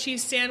a goat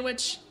cheese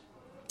sandwich.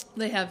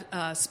 They have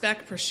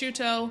speck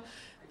prosciutto.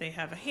 They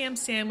have a ham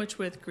sandwich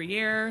with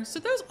Gruyere. So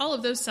all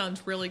of those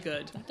sound really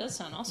good. That does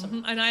sound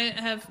awesome. And I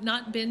have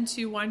not been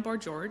to Wine Bar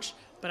George,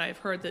 but I've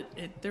heard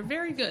that they're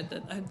very good.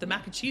 The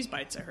mac and cheese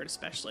bites, I heard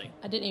especially.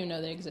 I didn't even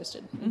know they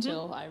existed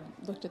until I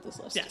looked at this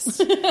list. Yes.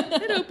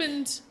 It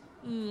opened,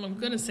 I'm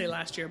going to say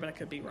last year, but I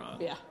could be wrong.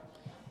 Yeah.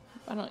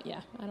 I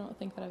don't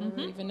think that I've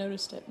ever even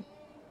noticed it.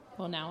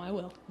 Well, now I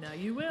will. Now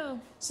you will.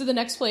 So the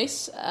next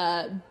place,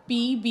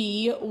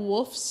 BB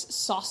Wolf's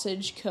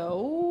Sausage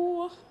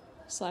Co.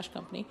 /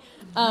 company.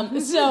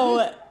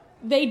 So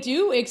they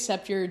do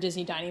accept your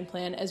Disney dining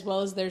plan, as well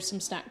as there's some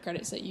snack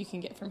credits that you can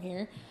get from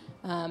here.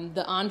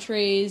 The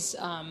entrees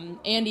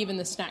and even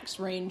the snacks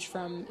range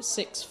from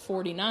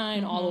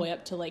 $6.49 all the way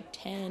up to like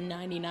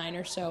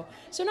 $10.99 or so.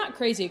 So not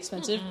crazy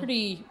expensive,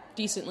 pretty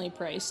decently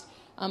priced.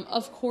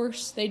 Of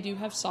course, they do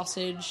have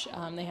sausage.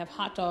 They have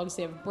hot dogs.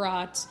 They have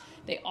brats.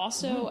 They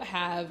also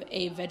have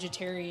a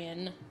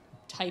vegetarian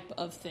type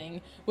of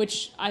thing,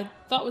 which I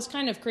thought was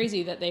kind of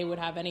crazy that they would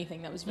have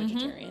anything that was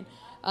vegetarian.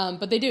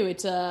 But they do.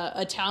 It's a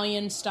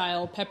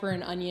Italian-style pepper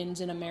and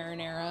onions in a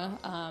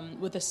marinara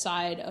with a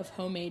side of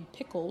homemade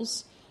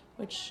pickles,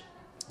 which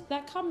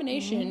that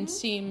combination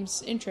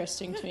seems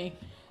interesting to me.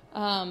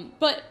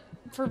 But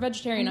for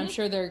vegetarian, I'm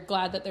sure they're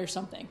glad that there's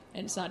something,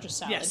 and it's not just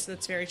salad. Yes,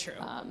 that's very true.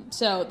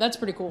 So that's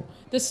pretty cool.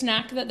 The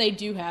snack that they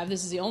do have,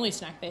 this is the only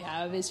snack they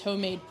have, is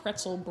homemade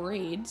pretzel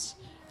braids.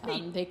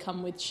 They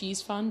come with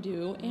cheese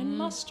fondue and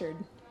mustard.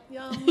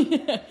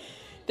 Yum.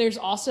 There's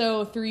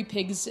also 3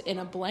 pigs in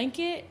a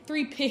blanket.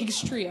 3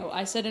 pigs trio.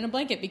 I said in a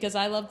blanket because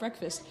I love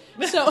breakfast.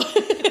 So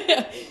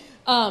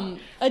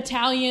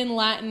Italian,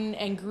 Latin,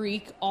 and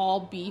Greek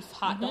all beef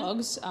hot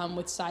dogs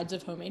with sides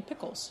of homemade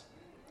pickles.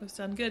 Those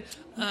sound good.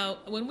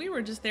 When we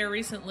were just there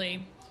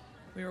recently,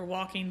 we were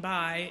walking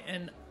by,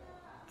 and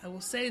I will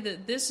say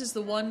that this is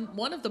the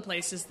one of the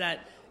places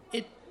that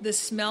the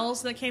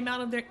smells that came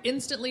out of there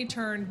instantly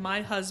turned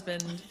my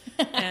husband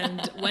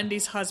and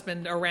Wendy's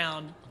husband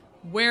around.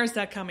 Where's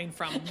that coming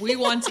from? We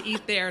want to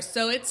eat there,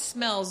 so it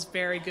smells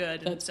very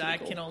good. That's and so I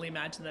cool. can only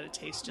imagine that it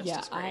tastes just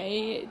as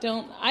great.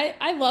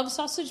 I love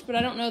sausage, but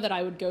I don't know that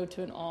I would go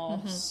to an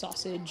all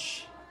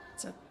sausage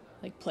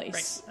place.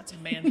 Right, that's a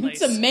man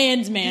place. It's a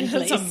man's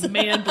place. It's a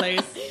man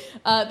place.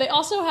 They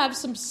also have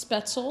some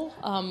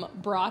Spätzle,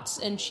 brats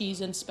and cheese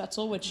and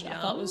Spätzle, which I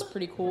thought was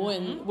pretty cool,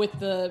 and with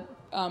the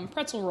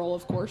pretzel roll,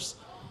 of course.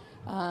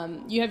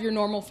 You have your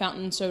normal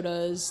fountain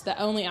sodas. The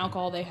only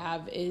alcohol they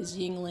have is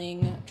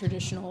Yuengling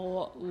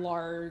traditional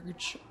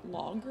large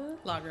lager.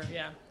 Lager,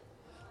 yeah.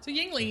 So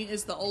Yuengling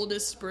is the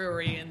oldest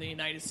brewery in the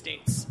United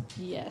States.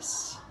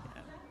 Yes.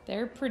 Yeah.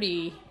 They're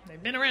pretty...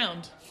 They've been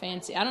around.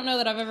 Fancy. I don't know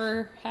that I've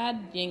ever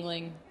had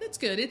Yuengling. It's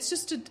good. It's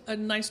just a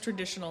nice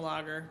traditional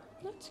lager.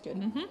 That's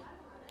good.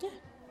 Yeah.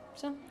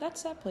 So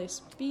that's that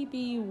place.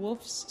 BB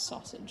Wolf's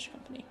Sausage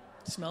Company.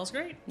 Smells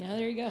great. Yeah,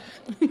 there you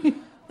go.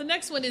 The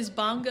next one is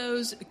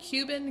Bongo's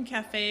Cuban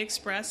Cafe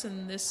Express,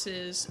 and this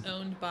is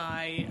owned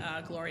by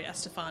Gloria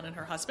Estefan and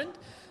her husband.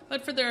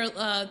 But for their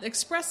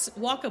express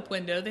walk-up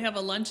window, they have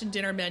a lunch and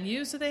dinner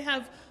menu. So they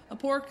have a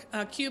pork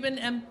Cuban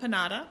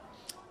empanada,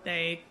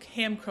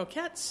 ham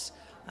croquettes,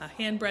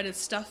 hand-breaded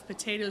stuffed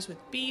potatoes with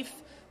beef,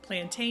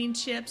 plantain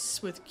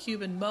chips with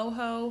Cuban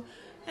mojo,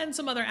 and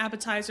some other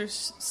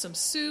appetizers, some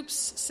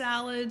soups,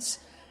 salads.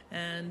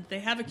 And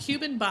they have a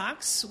Cuban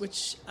box,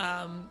 which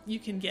you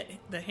can get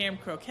the ham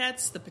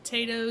croquettes, the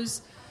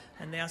potatoes,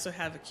 and they also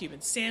have a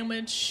Cuban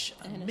sandwich,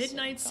 a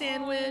midnight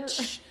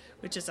sandwich,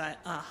 which is a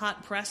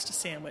hot pressed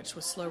sandwich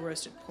with slow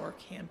roasted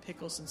pork, ham,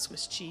 pickles, and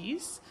Swiss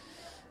cheese.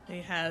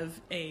 They have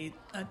a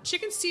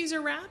chicken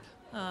Caesar wrap,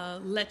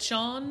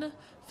 lechon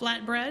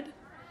flatbread,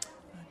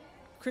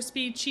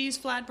 crispy cheese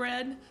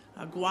flatbread,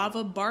 a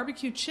guava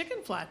barbecue chicken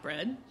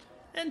flatbread,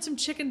 and some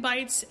chicken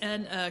bites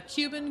and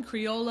Cuban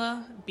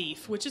Criolla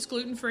beef, which is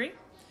gluten-free.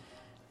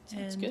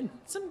 Sounds good.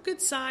 Some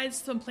good sides,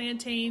 some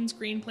plantains,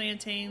 green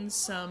plantains,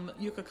 some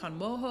yuca con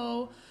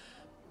mojo,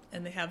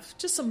 and they have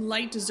just some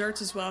light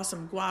desserts as well,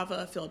 some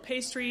guava-filled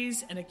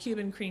pastries and a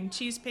Cuban cream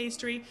cheese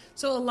pastry.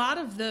 So a lot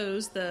of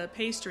those, the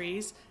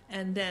pastries,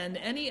 and then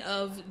any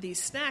of the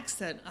snacks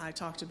that I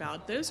talked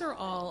about, those are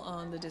all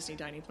on the Disney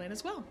dining plan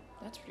as well.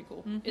 That's pretty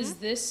cool. Is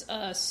this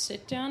a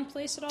sit-down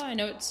place at all? I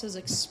know it says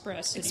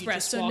Express.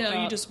 Express,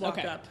 you just walk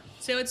up.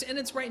 So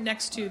it's right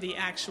next to the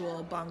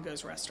actual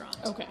Bongo's restaurant.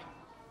 Okay.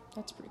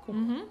 That's pretty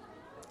cool.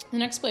 The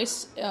next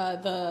place,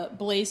 the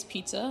Blaze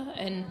Pizza,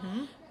 and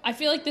I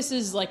feel like this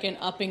is like an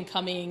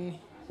up-and-coming,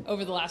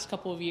 over the last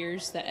couple of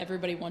years, that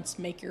everybody wants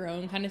to make your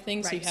own kind of thing.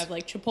 Right. So you have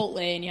like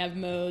Chipotle, and you have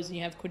Moe's, and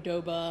you have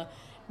Qdoba.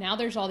 Now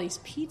there's all these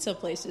pizza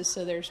places,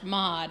 so there's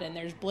Mod and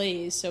there's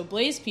Blaze. So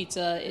Blaze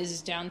Pizza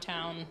is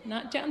downtown,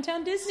 not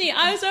downtown Disney.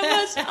 I was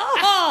almost,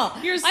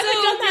 you're so I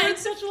haven't done that in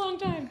such a long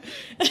time.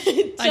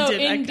 So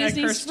in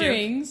Disney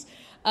Springs,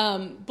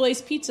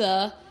 Blaze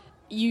Pizza,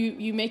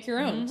 you make your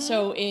own.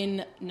 So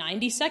in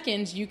 90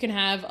 seconds, you can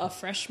have a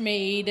fresh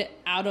made,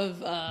 out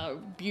of a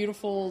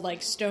beautiful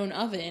like stone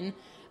oven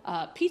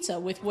pizza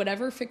with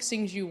whatever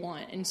fixings you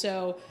want. And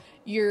so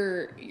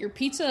your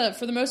pizza,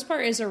 for the most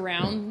part, is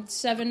around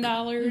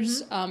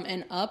 $7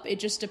 and up. It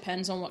just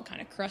depends on what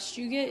kind of crust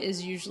you get,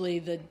 is usually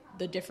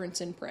the difference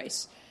in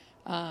price.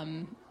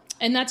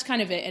 And that's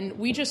kind of it. And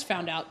we just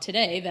found out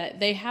today that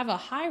they have a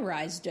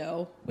high-rise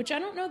dough, which I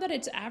don't know that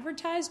it's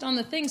advertised on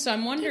the thing. So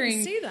I'm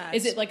wondering, see that.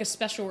 Is it like a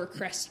special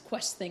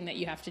request thing that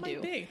you have to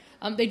Might do? be.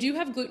 They do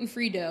have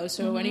gluten-free dough,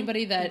 so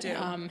anybody that do.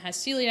 has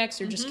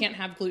celiacs or just can't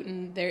have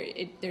gluten,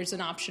 there's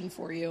an option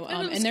for you.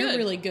 And they're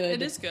really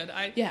good. It is good.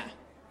 Yeah,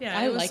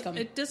 I like them.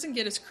 It doesn't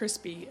get as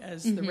crispy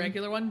as the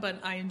regular one, but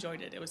I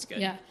enjoyed it. It was good.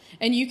 Yeah,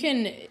 and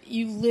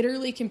you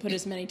literally can put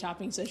as many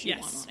toppings as you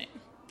want on it.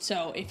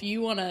 So if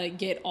you want to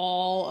get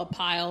a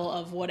pile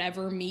of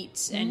whatever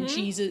meats and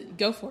cheeses,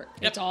 go for it.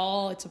 Yep.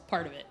 It's a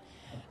part of it.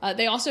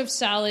 They also have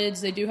salads.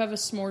 They do have a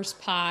s'mores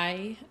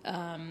pie,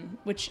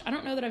 which I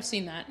don't know that I've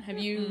seen that. Have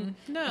you?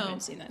 No. I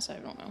haven't seen that, so I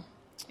don't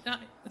know.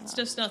 It's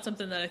just not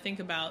something that I think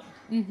about.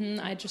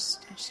 I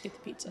just get the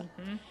pizza.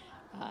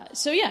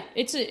 So yeah,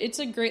 it's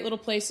a great little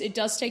place. It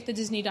does take the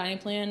Disney dining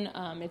plan.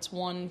 It's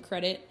 1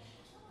 credit,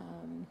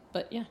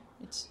 but yeah,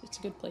 it's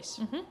a good place.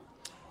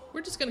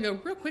 We're just going to go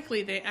real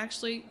quickly.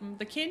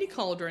 The Candy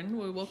Cauldron,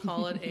 we will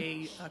call it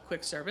a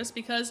quick service,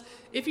 because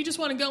if you just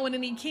want to go in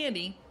and eat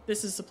candy,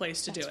 this is the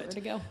place to do it. That's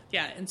where to go.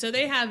 Yeah, and so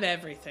they have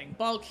everything.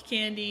 Bulk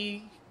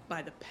candy,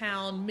 by the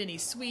pound, mini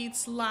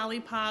sweets,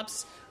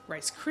 lollipops,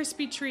 Rice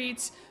Krispie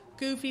treats,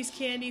 Goofy's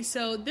candy.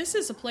 So this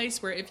is a place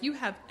where if you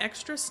have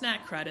extra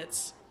snack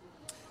credits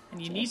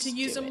and you need to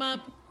use them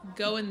up,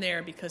 go in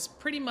there, because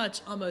pretty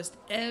much almost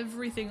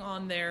everything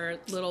on their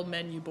little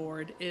menu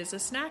board is a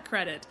snack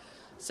credit.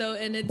 So,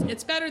 and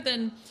it's better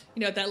than,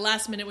 at that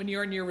last minute when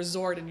you're in your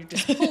resort and you're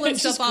just pulling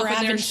stuff off of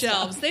their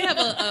shelves. They have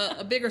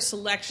a bigger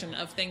selection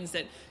of things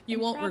that you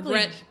won't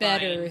regret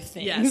better buying.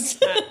 things. Yes,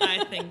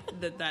 I think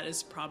that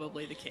is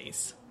probably the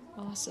case.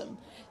 Awesome.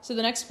 So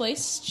the next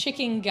place,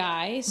 Chicken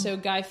Guy. So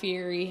Guy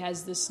Fieri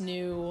has this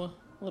new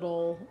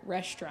little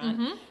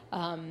restaurant.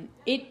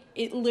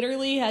 It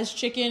literally has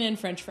chicken and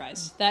French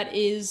fries. That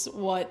is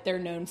what they're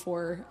known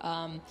for.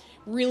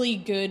 Really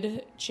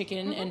good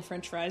chicken and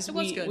French fries. It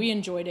was good. We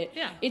enjoyed it.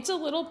 Yeah. It's a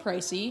little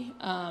pricey,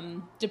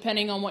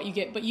 depending on what you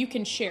get, but you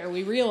can share.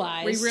 We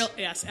realized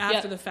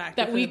after the fact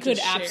that we could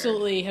shared.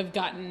 absolutely have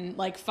gotten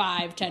like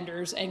 5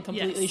 tenders and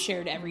completely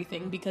shared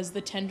everything, because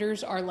the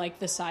tenders are like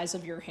the size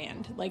of your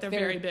hand. Like they're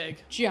very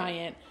big,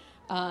 giant.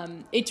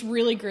 It's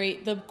really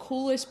great. The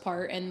coolest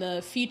part and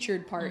the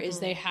featured part is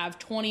they have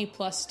 20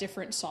 plus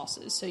different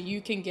sauces. So you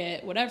can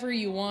get whatever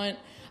you want.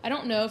 I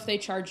don't know if they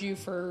charge you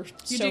for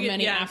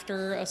many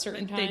after a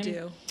certain time. They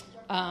do.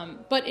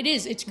 But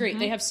it's great.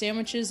 They have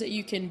sandwiches that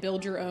you can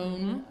build your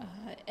own.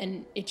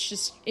 And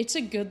it's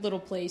a good little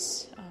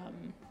place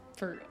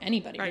for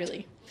anybody,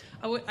 really.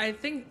 I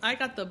think I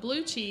got the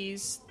blue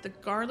cheese, the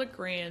garlic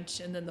ranch,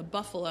 and then the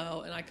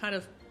buffalo, and I kind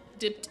of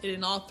dipped it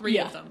in all 3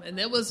 of them, and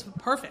it was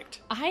perfect.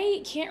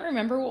 I can't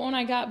remember what one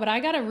I got, but I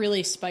got a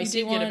really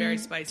spicy one. You did get a very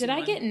spicy one.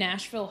 Did I get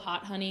Nashville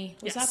Hot Honey?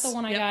 Was that the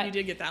one I got? You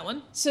did get that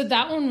one. So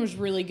that one was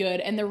really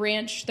good, and their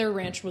ranch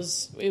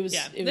was really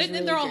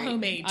they're all great.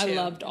 homemade too. I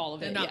loved all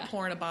of it. They're not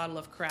pouring a bottle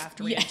of craft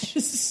ranch.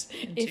 Yes,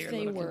 into if your they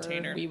little were,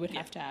 container. we would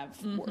have to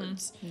have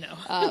words.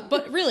 No,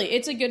 but really,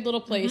 it's a good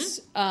little place.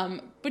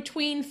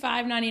 Between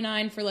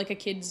 $5.99 for like a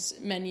kids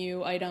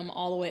menu item,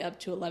 all the way up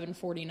to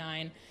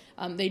 $11.49.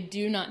 They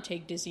do not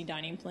take Disney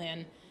dining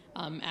plan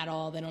at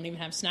all. They don't even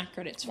have snack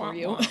credits for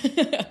you.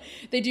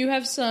 They do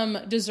have some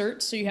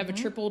desserts. So you have a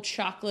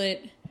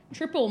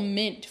triple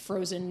mint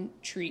frozen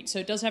treat. So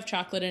it does have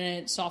chocolate in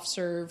it, soft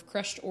serve,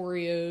 crushed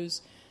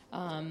Oreos,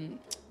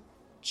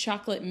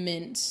 chocolate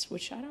mints,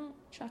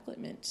 chocolate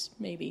mints,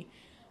 maybe,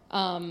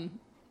 and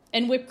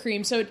whipped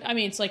cream. So,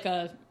 it's like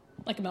a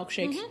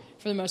milkshake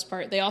for the most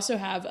part. They also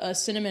have a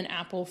cinnamon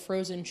apple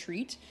frozen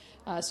treat.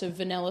 So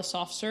vanilla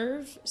soft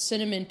serve,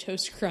 cinnamon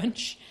toast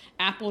crunch,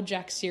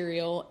 Applejack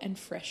cereal, and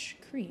fresh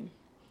cream.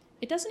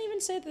 It doesn't even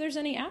say that there's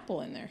any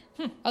apple in there,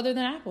 other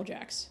than Apple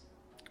Jacks.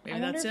 Maybe I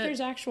wonder that's if it. there's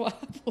actual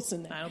apples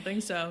in there. I don't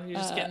think so. You're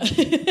just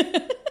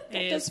getting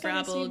A is for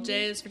apple, seem...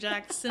 J is for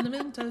Jack,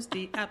 cinnamon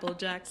toasty Apple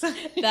Jacks.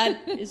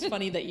 That is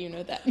funny that you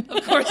know that.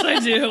 Of course I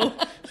do.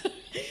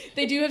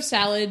 They do have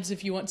salads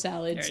if you want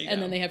salads,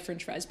 and then they have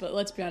French fries. But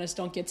let's be honest,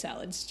 don't get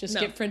salads. Just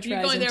get French You're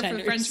fries going and there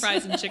tenders. for French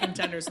fries and chicken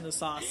tenders and the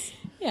sauce.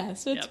 Yeah,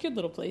 so it's a good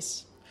little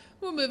place.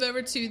 We'll move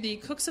over to the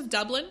Cooks of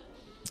Dublin.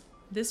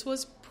 This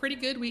was pretty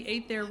good. We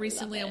ate there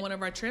recently on one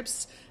of our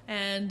trips,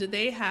 and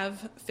they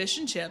have fish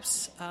and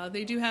chips.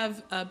 They do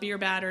have beer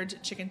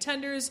battered chicken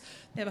tenders.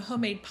 They have a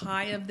homemade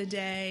pie of the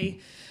day,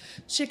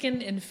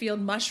 chicken and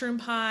field mushroom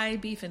pie,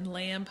 beef and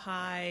lamb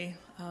pie.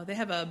 They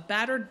have a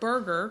battered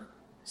burger.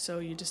 So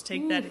you just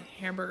take that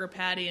hamburger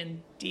patty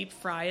and deep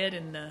fry it,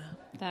 and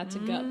that's a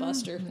gut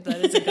buster. That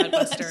is a gut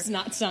buster. Does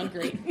not sound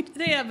great.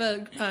 They have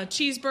a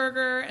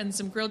cheeseburger and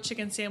some grilled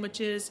chicken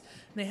sandwiches.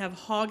 They have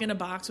hog in a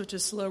box, which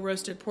is slow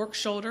roasted pork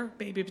shoulder,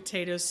 baby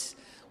potatoes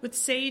with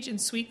sage and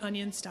sweet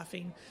onion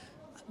stuffing.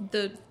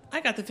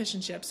 I got the fish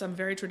and chips. I'm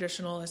very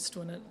traditionalist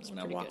when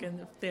I walk in.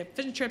 If they have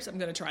fish and chips, I'm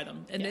going to try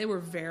them, and they were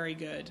very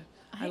good.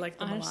 I like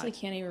them a lot. I honestly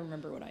can't even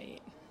remember what I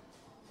ate.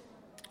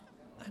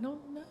 I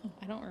don't know.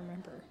 I don't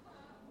remember.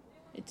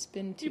 It's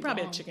been too You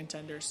probably long. had chicken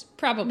tenders.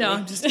 Probably. No,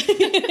 I'm just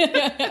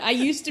I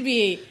used to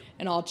be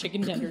an all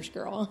chicken tenders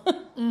girl.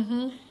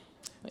 Mm-hmm.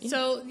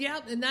 So, yeah,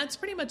 and that's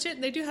pretty much it.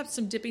 They do have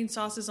some dipping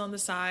sauces on the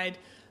side.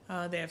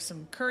 They have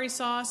some curry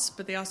sauce,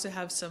 but they also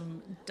have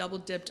some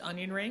double-dipped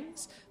onion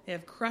rings. They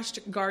have crushed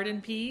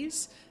garden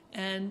peas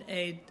and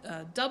a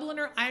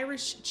Dubliner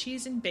Irish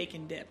cheese and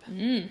bacon dip.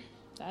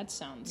 That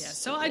sounds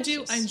So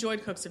delicious. I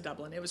enjoyed Cooks of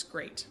Dublin. It was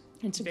great.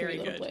 It's a very great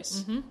little good.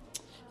 place. Mm-hmm.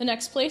 The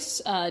next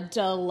place,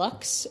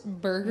 D-Luxe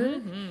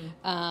Burger.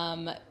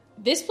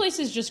 This place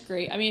is just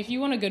great. I mean, if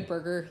you want a good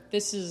burger,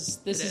 this is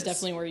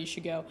definitely where you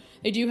should go.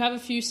 They do have a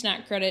few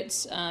snack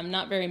credits,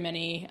 not very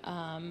many.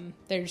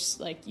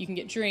 There's you can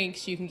get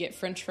drinks, you can get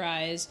French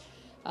fries,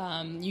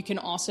 you can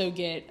also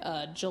get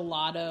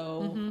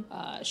gelato,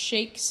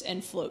 shakes,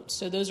 and floats.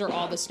 So those are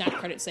all the snack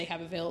credits they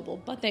have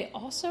available. But they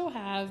also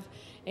have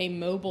a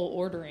mobile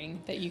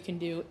ordering that you can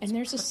do, and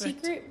there's a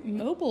secret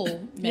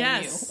mobile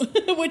menu,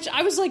 which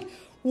I was like,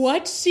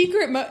 what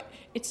secret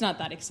It's not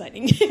that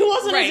exciting. It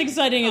wasn't as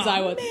exciting as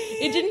I was. Man.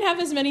 It didn't have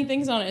as many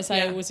things on it as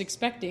I was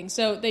expecting.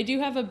 So they do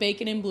have a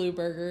bacon and blue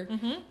burger.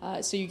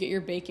 So you get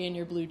your bacon,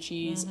 your blue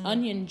cheese,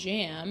 onion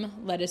jam,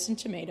 lettuce and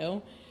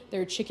tomato.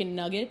 There are chicken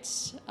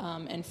nuggets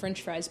and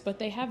French fries, but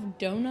they have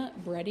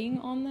donut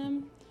breading on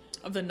them.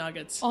 Of the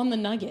nuggets. On the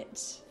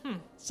nuggets.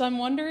 So I'm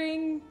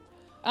wondering,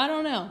 I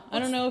don't know. I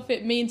don't know if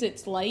it means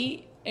it's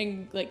light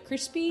and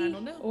crispy. I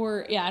don't know.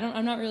 Or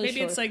I'm not really sure.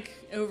 Maybe it's like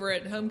over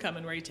at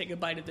Homecoming where you take a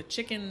bite of the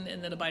chicken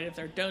and then a bite of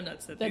their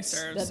donuts that they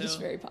serve. That is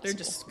very possible. They're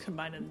just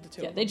combining the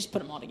two. Yeah, they just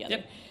put them all together.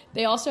 Yep.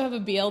 They also have a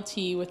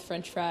BLT with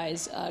French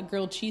fries, a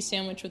grilled cheese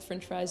sandwich with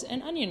French fries,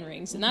 and onion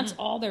rings. And that's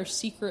all their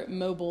secret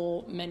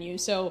mobile menu.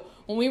 So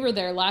when we were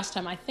there last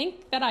time, I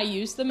think that I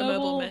used the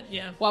mobile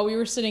while we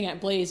were sitting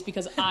at Blaze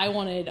because I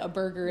wanted a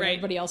burger and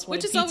everybody else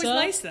wanted pizza. Which is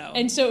always nice, though.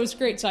 And so it was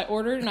great. So I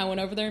ordered and I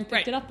went over there and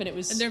picked it up. And it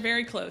was... And they're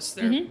very close.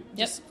 They're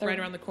just right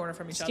around the corner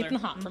from each other. Skipping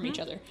the hop from each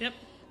other. Yep.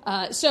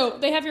 So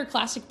they have your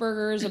classic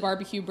burgers, a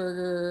barbecue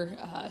burger,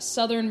 a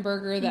southern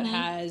burger that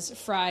has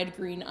fried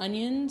green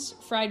onions,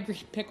 fried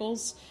green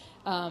pickles,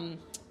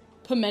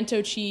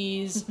 pimento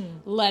cheese,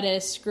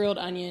 lettuce, grilled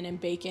onion, and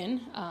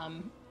bacon.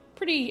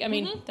 Pretty. I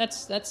mean,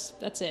 that's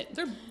it.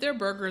 Their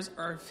burgers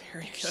are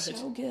very good.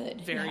 So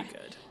good. Very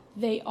good.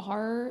 They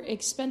are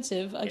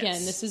expensive.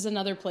 Again, this is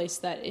another place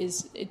that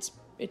is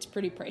it's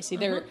pretty pricey.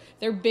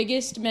 Their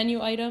biggest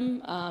menu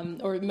item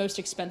or most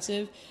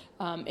expensive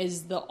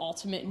is the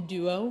ultimate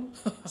duo.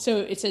 So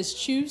it says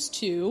choose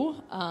two.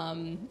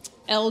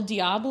 El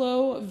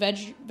Diablo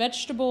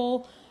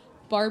vegetable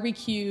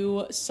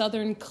barbecue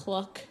southern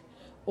cluck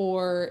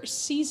or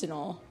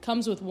seasonal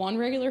comes with one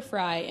regular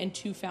fry and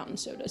 2 fountain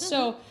sodas.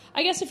 So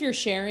I guess if you're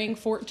sharing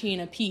 14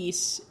 a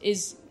piece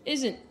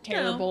isn't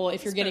terrible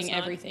if you're getting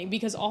everything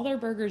because all their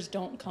burgers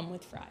don't come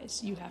with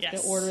fries. You have to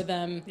order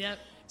them. Yep.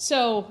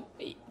 So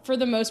for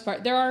the most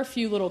part, there are a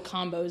few little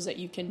combos that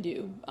you can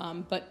do,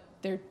 but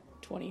they're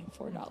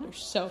 $24.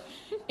 So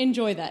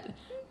enjoy that.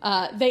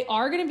 They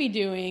are going to be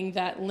doing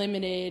that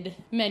limited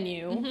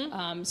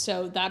menu.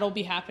 So that'll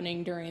be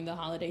happening during the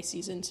holiday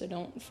season. So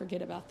don't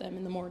forget about them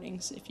in the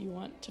mornings if you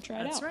want to try it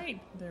out. That's right.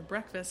 Their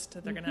breakfast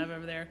that they're going to have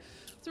over there.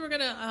 So we're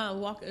going to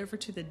walk over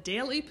to the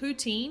Daily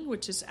Poutine,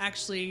 which is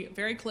actually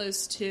very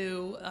close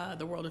to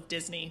the World of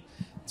Disney.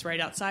 It's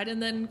right outside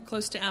and then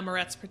close to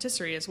Amorette's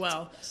Patisserie as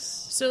well.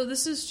 So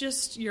this is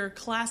just your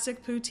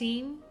classic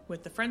poutine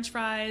with the French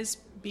fries,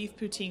 beef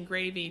poutine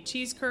gravy,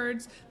 cheese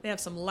curds. They have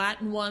some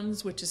Latin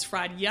ones, which is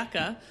fried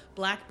yucca,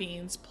 black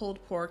beans,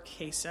 pulled pork,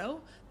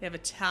 queso. They have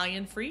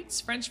Italian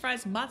frites, French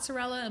fries,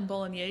 mozzarella, and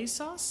bolognese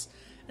sauce.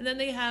 And then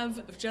they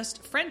have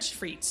just French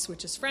frites,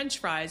 which is French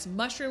fries,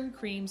 mushroom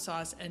cream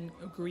sauce, and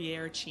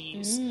Gruyere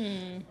cheese.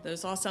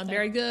 Those all sound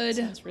very good.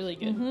 Sounds really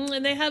good.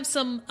 And they have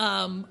some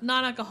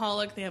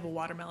non-alcoholic. They have a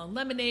watermelon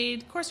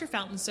lemonade. Of course, your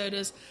fountain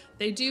sodas.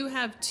 They do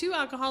have 2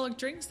 alcoholic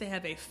drinks. They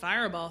have a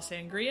Fireball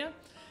Sangria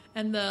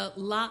and the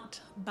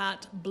Lat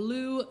Bat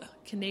Blue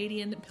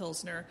Canadian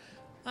Pilsner.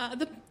 I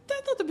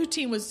thought the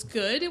poutine was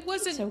good. It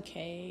wasn't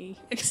okay,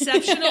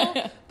 exceptional,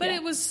 but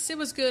it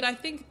was good. I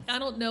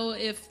don't know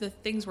if the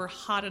things were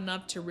hot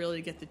enough to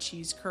really get the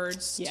cheese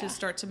curds to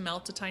start to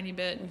melt a tiny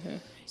bit.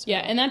 So.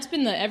 And that's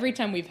been every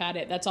time we've had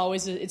it. That's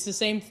always it's the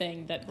same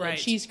thing that the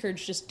cheese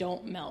curds just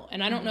don't melt,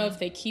 and I don't know if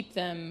they keep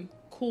them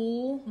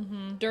cool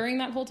during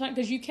that whole time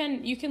because you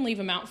can leave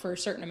them out for a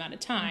certain amount of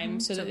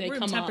time so that they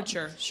come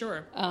temperature up.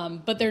 Sure.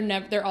 But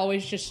they're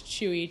always just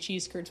chewy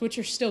cheese curds, which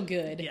are still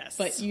good. Yes.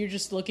 But you're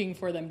just looking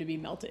for them to be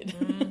melted.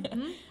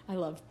 I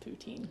love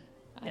poutine.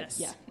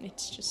 Yes.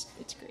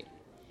 It's great.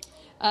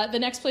 The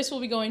next place we'll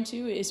be going to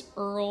is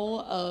Earl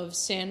of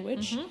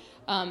Sandwich.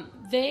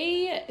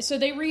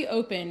 They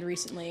reopened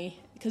recently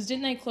because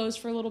didn't they close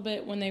for a little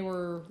bit when they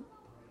were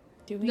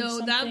doing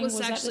something? That was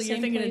actually, you're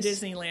thinking place? of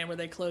Disneyland where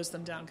they closed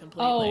them down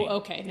completely. Oh,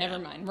 okay. Never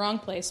mind. Wrong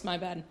place. My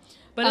bad.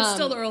 But it's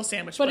still the Earl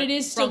Sandwich. But it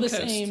is still the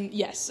same.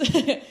 Yes.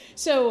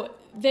 So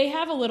they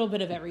have a little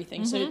bit of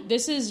everything. So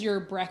this is your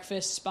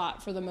breakfast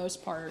spot for the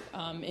most part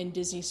in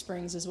Disney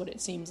Springs is what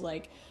it seems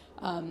like.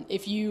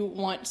 If you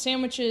want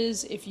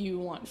sandwiches, if you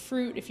want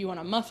fruit, if you want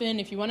a muffin,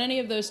 if you want any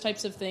of those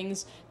types of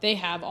things, they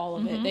have all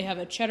of it. They have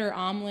a cheddar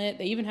omelet.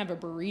 They even have a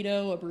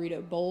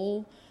burrito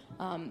bowl.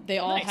 They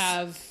all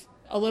have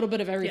a little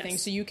bit of everything.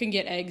 So you can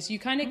get eggs. You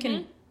kind of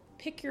can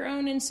pick your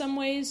own in some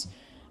ways.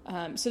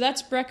 So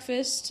that's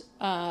breakfast.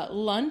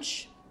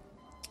 Lunch,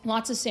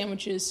 lots of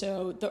sandwiches.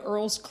 So the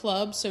Earl's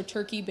Club, so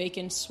turkey,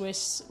 bacon,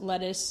 Swiss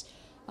lettuce,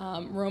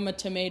 Roma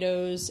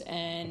tomatoes,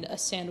 and a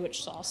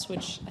sandwich sauce,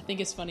 which I think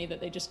is funny that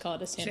they just call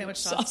it a sandwich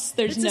sauce.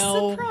 There's it's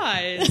no a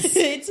surprise.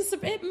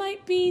 It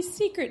might be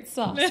secret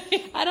sauce.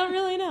 I don't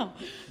really know.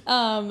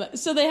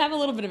 So they have a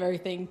little bit of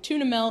everything: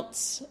 tuna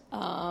melts,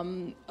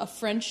 a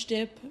French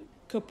dip,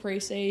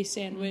 caprese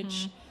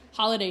sandwich,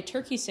 holiday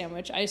turkey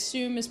sandwich. I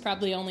assume is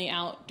probably only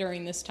out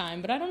during this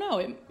time, but I don't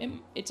know.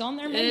 It's on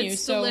their menu.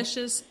 It's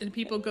delicious, and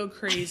people go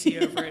crazy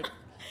over it.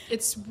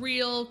 It's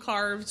real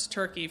carved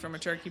turkey from a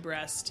turkey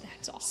breast.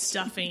 That's awesome.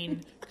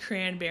 Stuffing,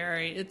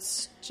 cranberry.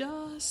 It's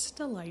just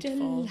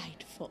delightful.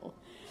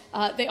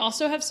 They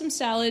also have some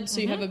salads. So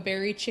you have a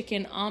berry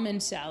chicken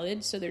almond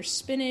salad. So there's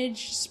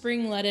spinach,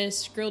 spring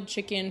lettuce, grilled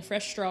chicken,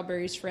 fresh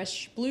strawberries,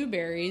 fresh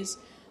blueberries,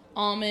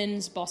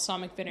 almonds,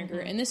 balsamic vinegar.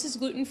 And this is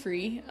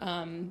gluten-free.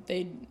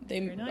 They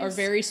are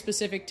very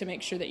specific to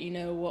make sure that you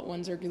know what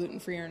ones are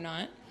gluten-free or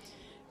not.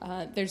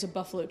 There's a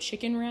buffalo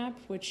chicken wrap,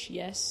 which,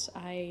 yes,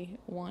 I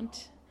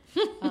want.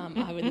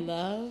 I would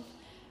love.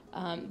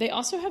 They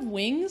also have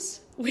wings,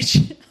 which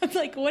I'm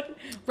like, what?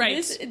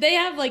 Right. They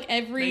have like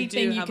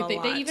everything you could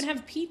think. Lot. They even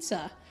have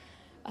pizza.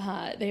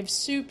 They have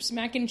soups,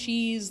 mac and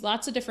cheese,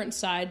 lots of different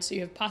sides. So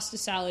you have pasta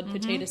salad,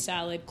 potato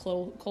salad,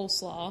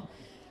 coleslaw.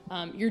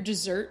 Your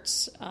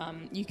desserts,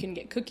 you can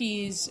get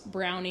cookies,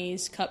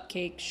 brownies,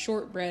 cupcakes,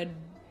 shortbread,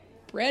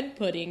 bread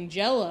pudding,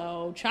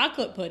 Jell-O,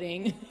 chocolate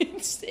pudding.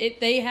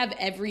 They have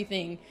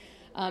everything.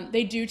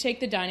 They do take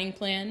the dining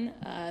plan,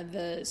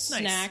 the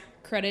snack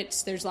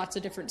credits. There's lots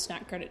of different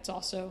snack credits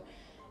also.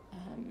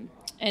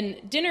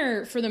 And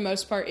dinner, for the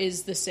most part,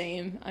 is the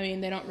same. I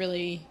mean, they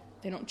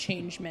don't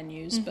change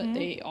menus, but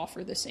they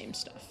offer the same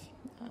stuff.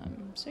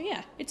 So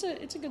yeah, it's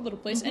a good little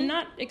place and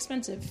not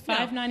expensive.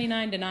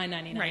 $5.99 to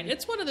 $9.99. Right.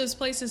 It's one of those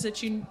places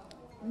that you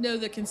know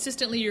that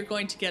consistently you're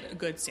going to get a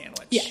good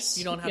sandwich. Yes.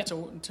 You don't have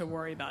to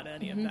worry about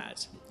any of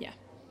that. Yeah.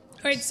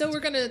 All right, so we're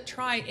going to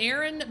try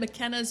Aaron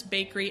McKenna's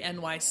Bakery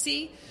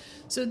NYC.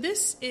 So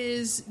this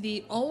is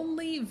the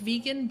only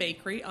vegan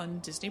bakery on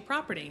Disney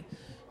property.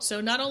 So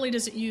not only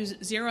does it use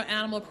zero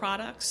animal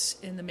products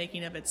in the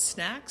making of its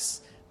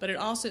snacks, but it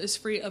also is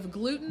free of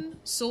gluten,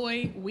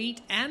 soy,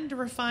 wheat, and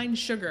refined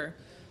sugar.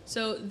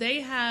 So they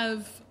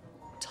have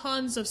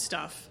tons of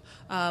stuff.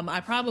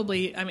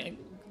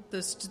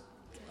 There's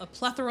a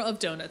plethora of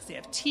donuts. They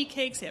have tea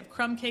cakes, they have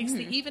crumb cakes,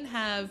 they even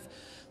have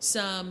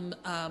some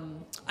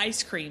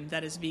ice cream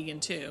that is vegan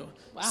too.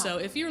 Wow. So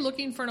if you're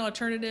looking for an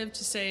alternative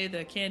to, say,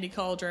 the Candy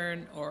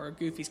Cauldron or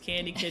Goofy's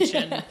Candy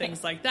Kitchen,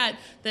 things like that,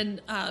 then,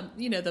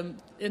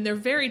 and they're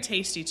very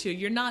tasty too.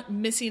 You're not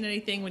missing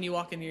anything when you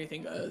walk in here. You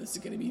think, oh, this is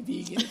going to be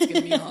vegan. It's going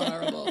to be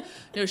horrible.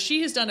 No,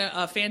 she has done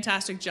a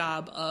fantastic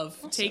job of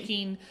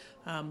taking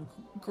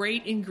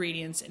great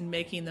ingredients and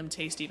making them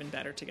taste even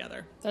better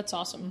together. That's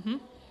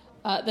awesome.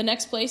 The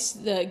next place,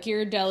 the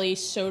Ghirardelli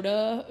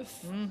Soda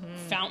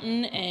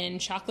Fountain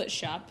and Chocolate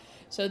Shop.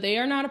 So they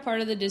are not a part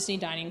of the Disney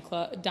dining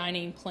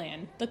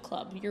plan. The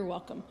club, you're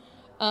welcome.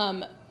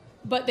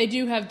 But they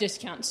do have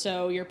discounts.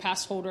 So your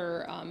pass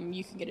holder,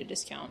 you can get a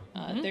discount.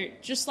 There are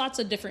just lots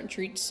of different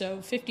treats.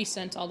 So 50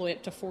 cents all the way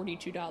up to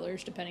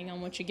 $42, depending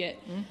on what you get.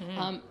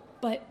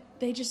 But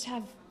they just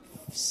have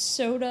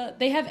soda.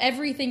 They have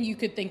everything you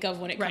could think of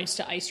when it comes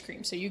to ice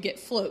cream. So you get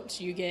floats,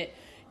 you get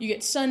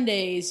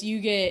sundaes, you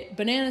get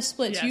banana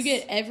splits, you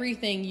get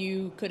everything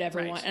you could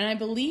ever want. And I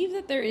believe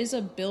that there is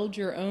a build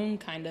your own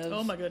kind of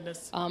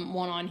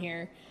one on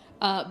here.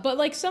 But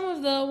like some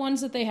of the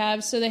ones that they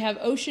have, so they have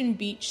Ocean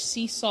Beach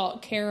Sea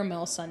Salt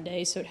Caramel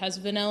Sundae. So it has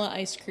vanilla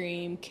ice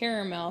cream,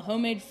 caramel,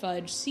 homemade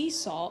fudge, sea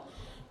salt,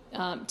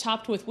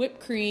 topped with whipped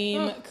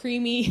cream,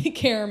 creamy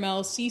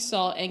caramel, sea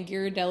salt, and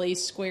Ghirardelli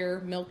square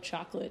milk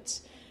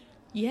chocolates.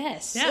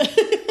 Yes. Yeah.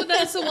 Well,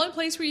 that's the one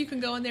place where you can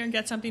go in there and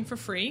get something for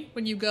free.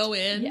 When you go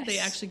in, they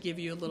actually give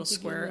you a little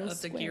square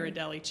of the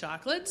Ghirardelli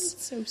chocolates.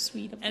 It's so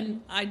sweet of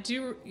them.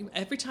 And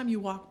every time you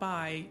walk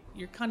by,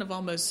 you're kind of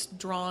almost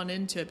drawn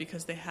into it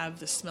because they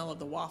have the smell of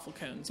the waffle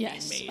cones being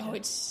made. Oh,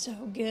 it's so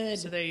good.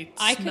 So they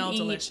smell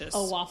delicious.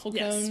 A waffle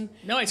cone,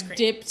 no ice cream,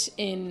 dipped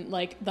in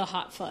like the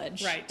hot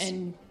fudge,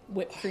 and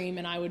whipped cream,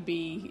 and I would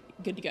be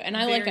good to go. And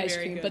I like ice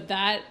cream, but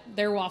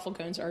their waffle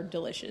cones are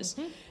delicious.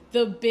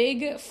 The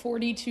big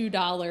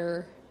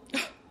 $42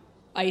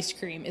 ice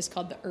cream is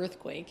called the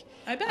Earthquake.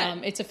 I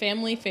bet. It's a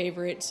family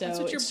favorite. So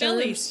that's what your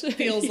belly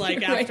feels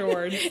like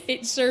afterward.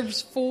 It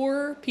serves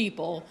 4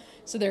 people.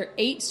 So there are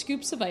 8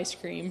 scoops of ice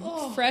cream,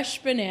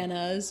 fresh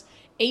bananas,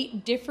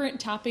 8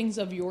 different toppings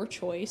of your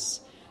choice,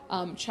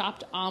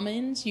 chopped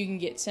almonds. You can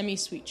get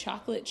semi-sweet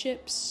chocolate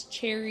chips,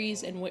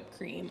 cherries, and whipped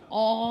cream,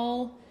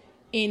 all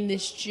in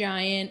this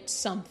giant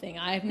something.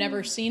 I've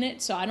never seen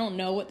it, so I don't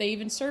know what they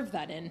even serve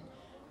that in.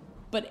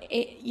 But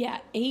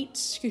 8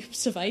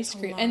 scoops of ice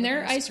cream. And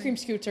their ice cream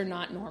scoops are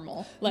not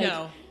normal. Like,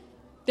 no.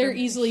 They're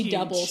easily huge.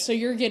 Double. So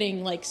you're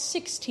getting like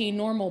 16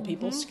 normal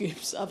people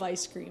scoops of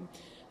ice cream.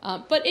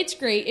 But it's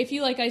great. If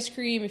you like ice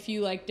cream, if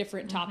you like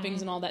different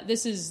toppings and all that,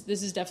 this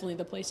is definitely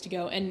the place to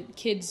go. And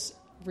kids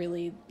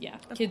really,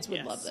 kids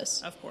would love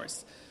this. Of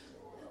course.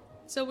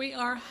 So we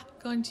are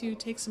going to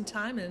take some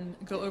time and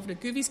go over to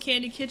Goofy's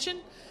Candy Kitchen.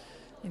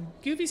 And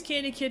Goofy's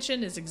Candy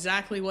Kitchen is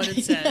exactly what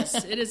it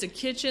says. It is a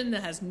kitchen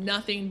that has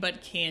nothing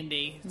but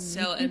candy.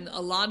 So, and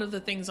a lot of the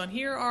things on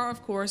here are,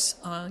 of course,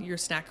 your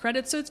snack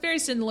credits. So it's very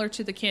similar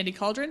to the Candy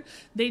Cauldron.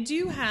 They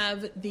do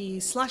have the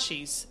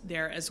slushies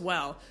there as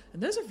well.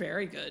 And those are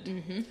very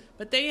good.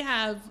 But they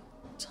have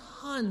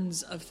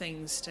tons of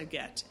things to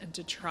get and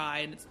to try.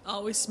 And it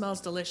always smells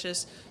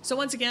delicious. So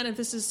once again, if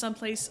this is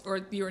someplace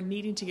or you're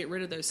needing to get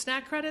rid of those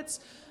snack credits,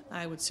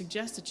 I would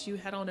suggest that you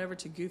head on over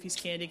to Goofy's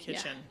Candy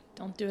Kitchen. Yeah,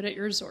 don't do it at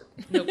your resort.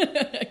 Nope.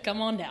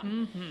 Come on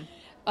down.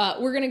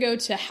 We're going to go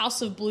to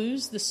House of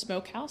Blues, the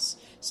smokehouse.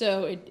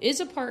 So it is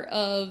a part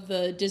of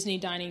the Disney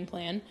dining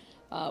plan.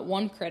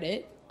 1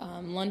 credit.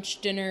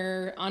 Lunch,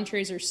 dinner,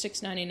 entrees are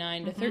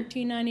 $6.99 to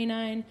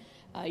 $13.99.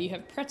 You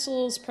have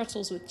pretzels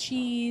with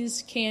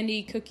cheese,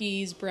 candy,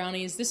 cookies,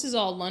 brownies. This is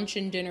all lunch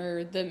and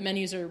dinner. The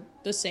menus are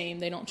the same.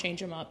 They don't change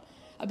them up.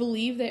 I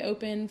believe they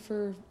open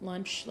for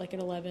lunch like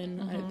at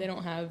 11.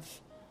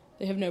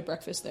 They have no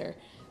breakfast there.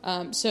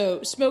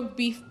 So smoked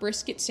beef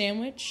brisket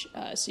sandwich.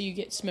 So you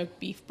get smoked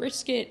beef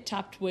brisket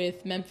topped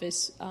with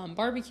Memphis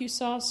barbecue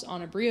sauce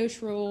on a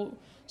brioche roll,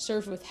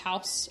 served with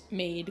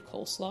house-made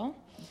coleslaw.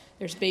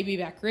 There's baby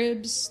back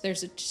ribs.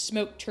 There's a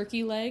smoked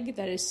turkey leg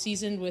that is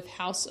seasoned with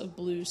House of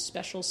Blues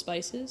special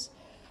spices.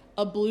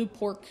 A blue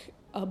pork.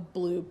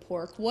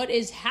 What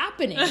is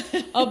happening?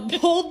 A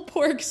pulled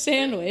pork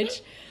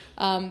sandwich.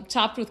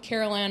 Topped with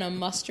Carolina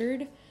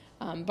mustard,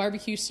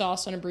 barbecue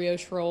sauce on a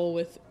brioche roll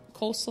with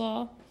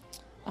coleslaw.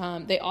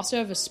 They also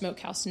have a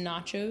smokehouse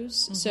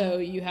nachos. So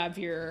you have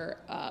your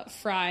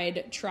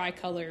fried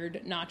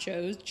tri-colored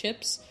nachos,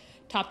 chips,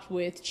 topped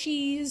with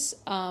cheese,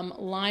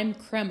 lime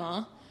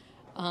crema,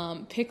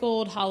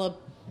 pickled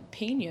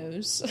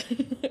jalapenos,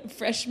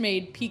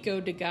 fresh-made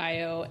pico de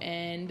gallo,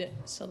 and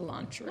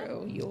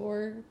cilantro,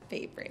 your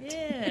favorite.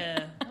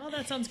 Yeah. Well,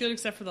 that sounds good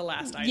except for the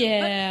last item.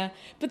 Yeah.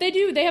 But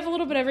they have a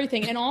little bit of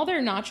everything. And all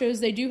their nachos,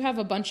 they do have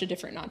a bunch of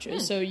different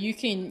nachos. So you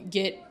can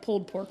get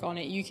pulled pork on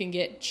it. You can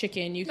get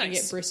chicken. You can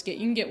get brisket.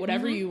 You can get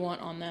whatever you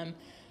want on them.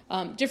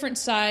 Different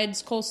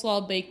sides,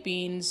 coleslaw, baked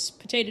beans,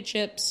 potato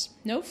chips.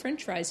 No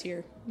French fries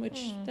here,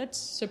 which that's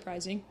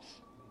surprising.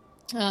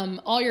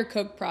 All your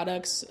Coke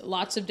products,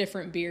 lots of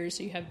different beers.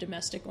 So you have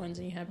domestic ones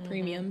and you have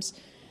premiums.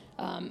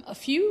 A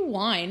few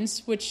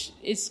wines, which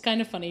is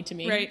kind of funny to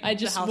me. Right. I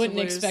just wouldn't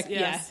expect.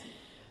 Yes.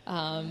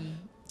 Yeah.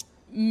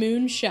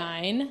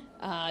 Moonshine.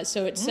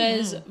 So it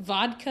says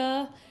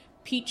vodka,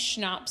 peach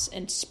schnapps,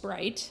 and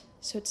Sprite.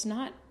 So it's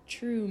not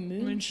true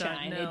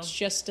moonshine. No. It's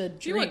just a drink.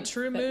 If you want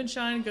true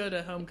moonshine, go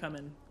to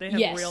Homecoming. They have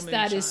real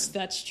moonshine.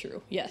 That's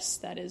true. Yes,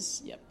 that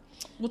is. Yep.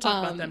 We'll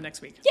talk about them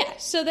next week. Yeah,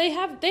 so they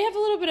have a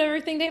little bit of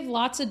everything. They have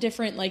lots of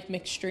different like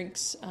mixed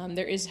drinks.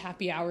 There is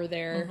happy hour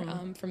there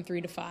from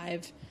 3 to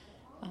 5.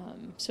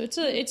 So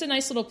it's a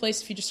nice little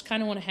place if you just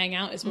kind of want to hang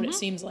out. Is what it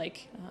seems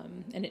like,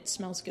 and it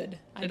smells good.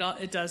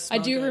 It does. Smell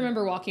I do good.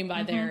 remember walking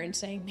by there and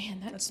saying,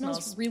 "Man, that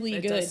smells really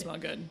good." It does smell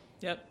good.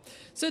 Yep.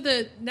 So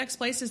the next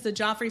place is the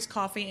Joffrey's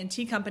Coffee and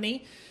Tea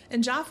Company.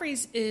 And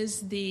Joffrey's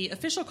is the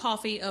official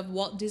coffee of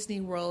Walt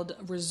Disney World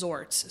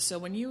Resorts. So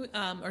when you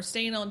are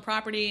staying on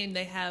property and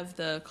they have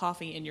the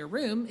coffee in your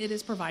room, it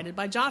is provided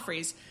by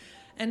Joffrey's.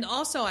 And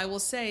also I will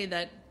say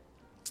that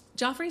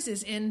Joffrey's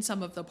is in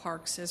some of the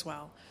parks as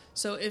well.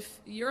 So if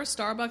you're a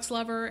Starbucks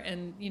lover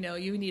and, you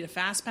need a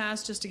fast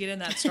pass just to get in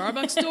that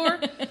Starbucks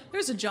store,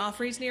 there's a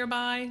Joffrey's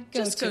nearby.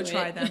 Just go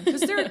try them because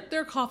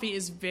their coffee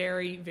is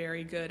very,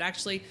 very good.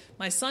 Actually,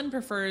 my son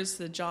prefers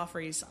the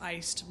Joffrey's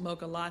iced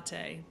mocha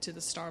latte to the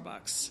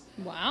Starbucks.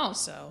 Wow.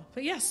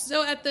 But yes.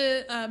 So at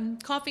the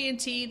coffee and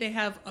tea, they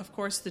have, of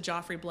course, the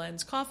Joffrey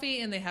Blends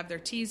coffee, and they have their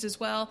teas as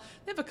well.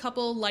 They have a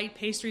couple light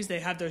pastries. They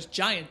have those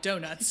giant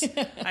donuts.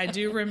 I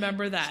do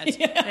remember that.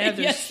 Yeah, they have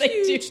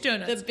those huge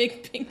donuts. The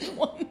big pink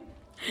one.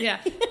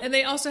 Yeah, and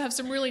they also have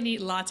some really neat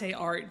latte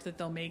art that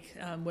they'll make,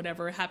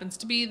 whatever happens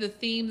to be the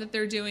theme that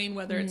they're doing,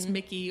 whether it's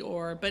Mickey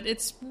but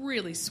it's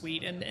really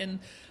sweet, and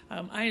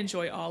I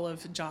enjoy all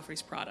of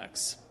Joffrey's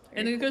products.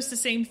 Very cool. It goes the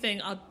same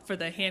thing for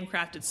the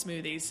handcrafted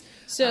smoothies.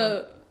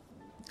 So,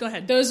 go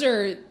ahead. Those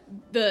are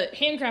the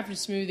handcrafted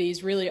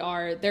smoothies.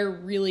 They're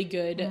really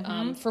good.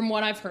 From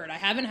what I've heard, I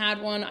haven't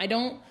had one.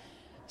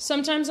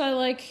 Sometimes I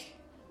like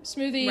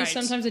smoothies, right.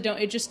 Sometimes I don't.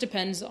 It just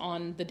depends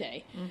on the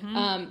day.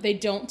 They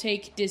don't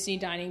take Disney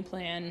dining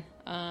plan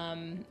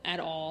at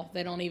all.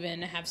 They don't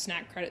even have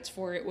snack credits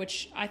for it,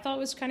 which I thought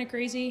was kind of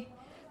crazy.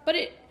 But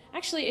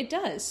it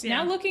does. Yeah.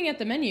 Now looking at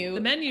the menu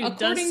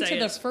according to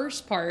the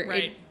first part,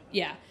 right.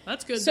 Yeah.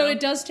 That's good. So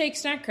it does take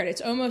snack credits.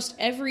 Almost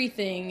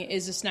everything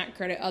is a snack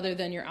credit other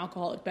than your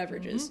alcoholic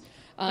beverages.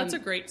 That's a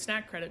great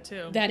snack credit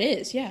too. That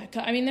is, yeah.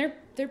 I mean,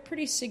 they're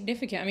pretty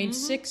significant. I mean,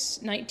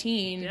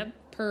 $6.19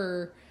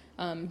 per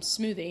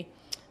smoothie.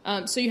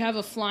 So you have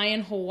a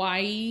Flying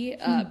Hawaii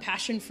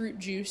passion fruit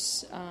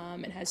juice.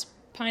 It has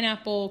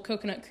pineapple,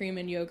 coconut cream,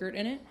 and yogurt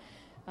in it.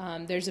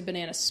 There's a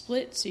banana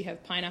split, so you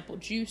have pineapple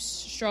juice,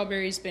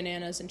 strawberries,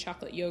 bananas, and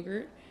chocolate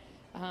yogurt.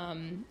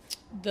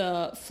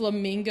 The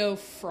Flamingo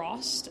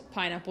Frost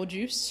pineapple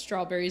juice,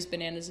 strawberries,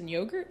 bananas, and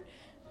yogurt.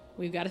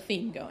 We've got a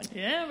theme going.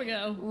 Yeah, we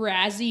go.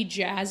 Razzy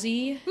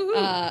Jazzy,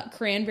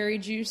 cranberry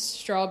juice,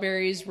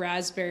 strawberries,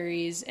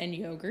 raspberries, and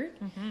yogurt.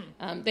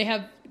 They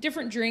have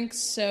different drinks,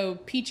 so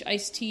peach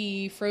iced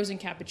tea, frozen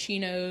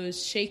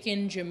cappuccinos,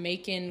 shaken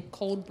Jamaican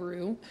cold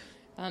brew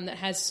that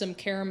has some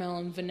caramel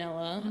and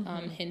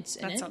vanilla hints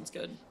in it. That sounds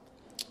good.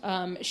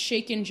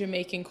 Shaken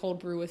Jamaican cold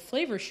brew with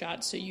flavor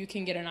shots, so you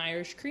can get an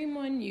Irish cream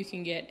one, you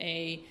can get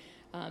a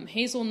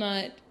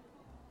hazelnut,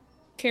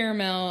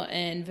 caramel,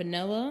 and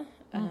vanilla.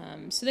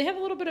 So they have a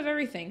little bit of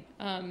everything.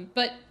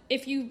 But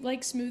if you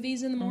like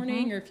smoothies in the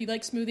morning, or if you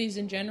like smoothies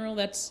in general,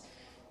 it's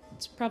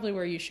probably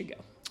where you should go.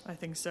 I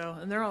think so.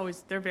 And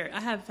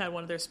I have had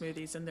one of their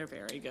smoothies and they're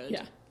very good.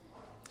 Yeah.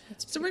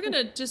 So we're going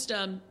to just,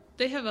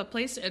 they have a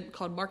place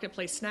called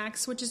Marketplace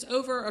Snacks, which is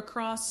over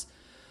across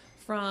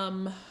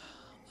from,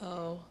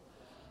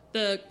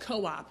 the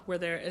co-op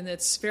and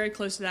it's very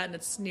close to that, and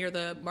it's near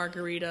the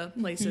margarita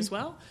place as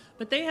well.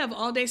 But they have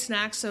all day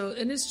snacks,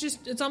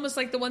 it's almost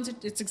like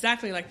it's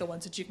exactly like the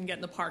ones that you can get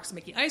in the parks.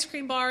 Mickey ice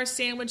cream bar,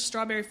 sandwich,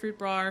 strawberry fruit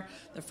bar,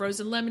 the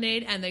frozen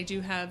lemonade, and they do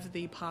have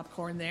the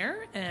popcorn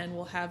there, and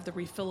we'll have the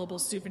refillable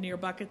souvenir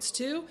buckets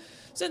too.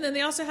 So then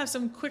they also have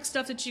some quick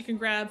stuff that you can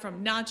grab,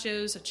 from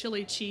nachos, a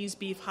chili cheese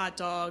beef hot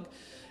dog,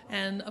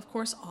 and of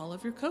course all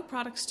of your Coke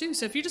products too.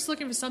 So if you're just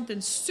looking for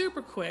something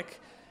super quick,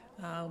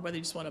 whether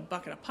you just want a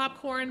bucket of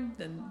popcorn,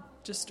 then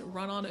just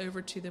run on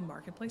over to the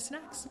Marketplace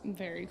Snacks.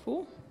 Very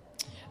cool.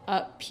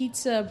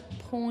 Pizza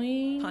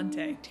Ponte.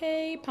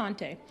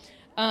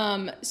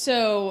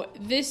 So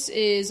this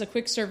is a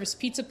quick service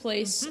pizza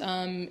place.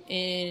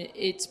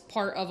 It's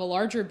part of a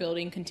larger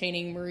building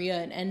containing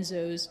Maria and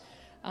Enzo's.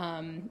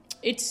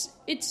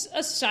 It's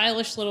a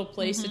stylish little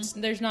place.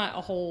 There's not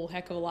a whole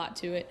heck of a lot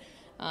to it.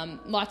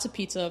 Lots of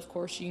pizza, of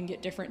course. You can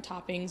get different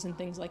toppings and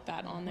things like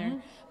that on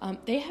there.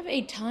 They have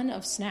a ton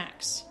of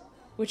snacks,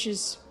 which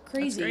is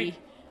crazy.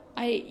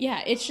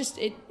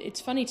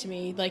 It's funny to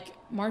me. Like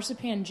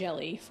marzipan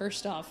jelly,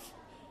 first off,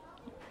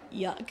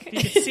 yuck. You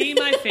can see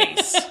my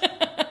face.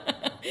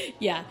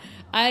 Yeah,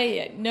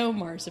 no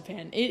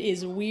marzipan. It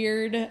is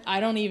weird. I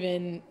don't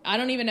even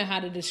know how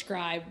to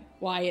describe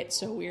why it's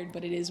so weird,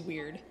 but it is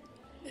weird.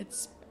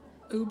 It's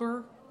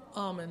uber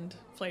almond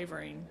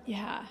flavoring.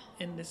 Yeah.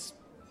 In this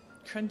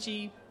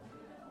crunchy,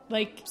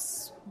 like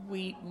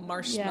sweet,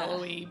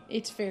 marshmallowy. Yeah,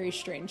 it's very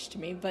strange to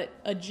me, but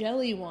a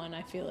jelly one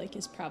I feel like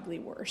is probably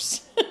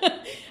worse.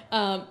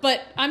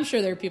 But I'm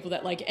sure there are people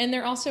that like it, and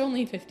they're also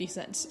only 50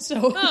 cents.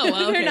 So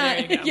they're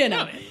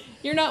not,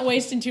 you're not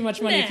wasting too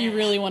much money if you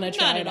really want to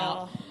try it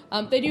out.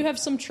 They do have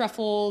some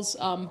truffles,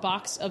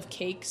 box of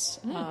cakes,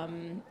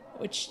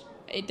 which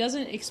it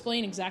doesn't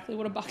explain exactly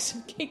what a box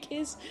of cake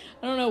is.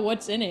 I don't know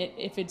what's in it.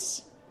 If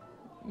it's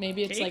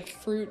maybe it's like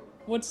fruit.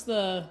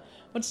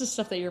 What's the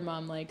stuff that your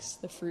mom likes?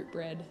 The fruit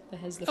bread that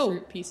has the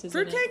fruit pieces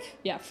in it. Fruitcake?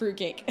 Yeah,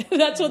 fruitcake.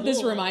 That's what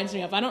this reminds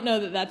me of. I don't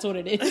know that that's what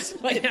it is,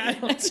 but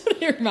that's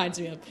what it reminds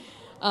me of.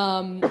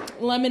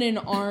 Lemon and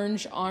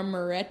orange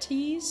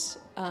amarettis.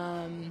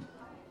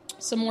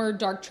 Some more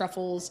dark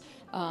truffles.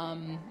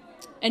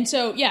 And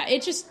so, yeah,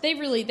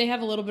 they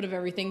have a little bit of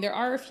everything. There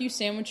are a few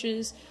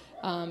sandwiches.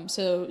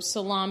 So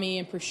salami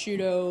and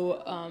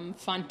prosciutto,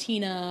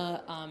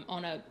 fontina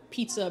on a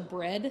pizza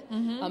bread,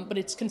 but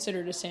it's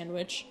considered a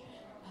sandwich.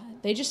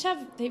 They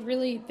have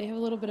a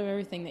little bit of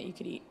everything that you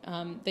could eat.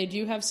 They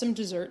do have some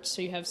desserts,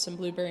 so you have some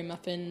blueberry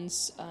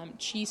muffins,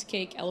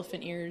 cheesecake,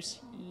 elephant ears,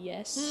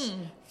 yes,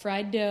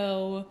 fried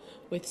dough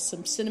with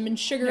some cinnamon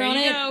sugar on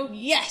it. Go.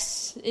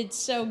 Yes, it's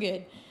so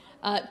good.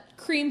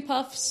 Cream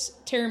puffs,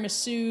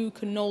 tiramisu,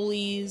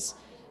 cannolis,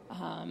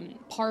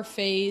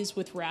 parfaits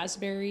with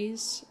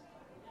raspberries,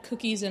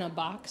 cookies in a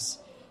box,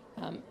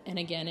 and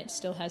again, it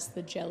still has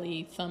the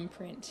jelly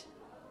thumbprint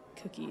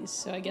cookies,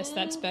 so I guess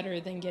that's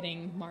better than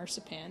getting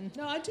marzipan.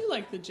 No, I do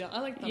like the jelly. I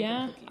like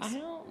thumbprint cookies. I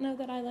don't know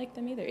that I like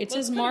them either. It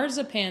says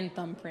marzipan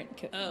thumbprint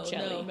jelly.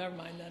 No, never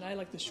mind that. I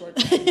like the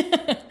short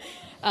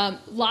one.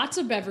 Lots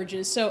of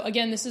beverages. So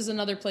again, this is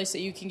another place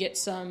that you can get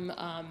some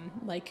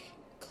like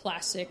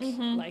classic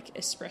like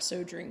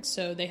espresso drinks.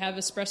 So they have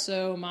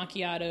espresso,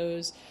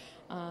 macchiatos,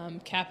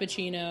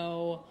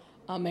 cappuccino,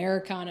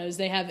 Americanos.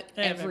 They have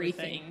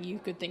everything you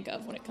could think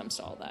of when it comes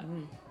to all that.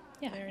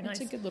 Yeah, very nice.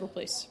 It's a good little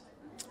place.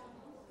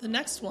 The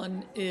next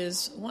one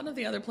is one of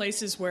the other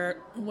places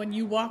where when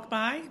you walk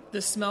by, the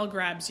smell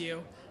grabs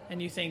you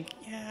and you think,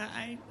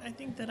 I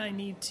think that I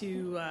need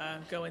to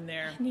go in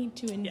there. I need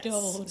to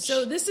indulge. Yes.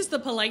 So this is the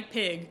Polite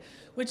Pig,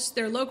 which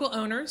they're local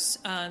owners.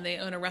 They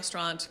own a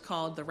restaurant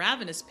called the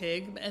Ravenous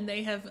Pig, and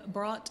they have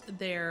brought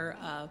their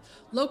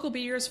local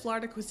beers,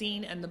 Florida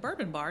cuisine, and the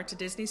bourbon bar to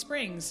Disney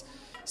Springs.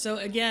 So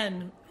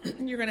again,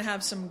 you're going to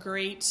have some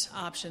great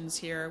options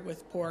here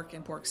with pork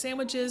and pork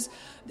sandwiches.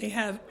 They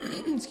have,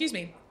 excuse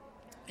me,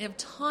 they have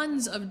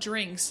tons of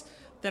drinks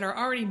that are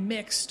already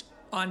mixed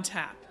on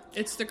tap.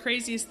 It's the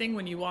craziest thing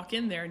when you walk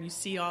in there and you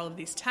see all of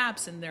these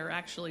taps and they're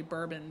actually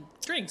bourbon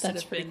drinks that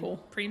have been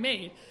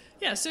pre-made.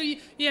 Yeah, so you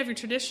have your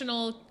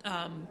traditional,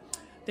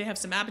 they have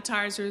some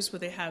appetizers where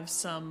they have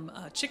some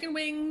chicken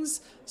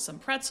wings, some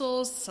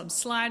pretzels, some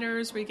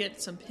sliders where you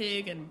get some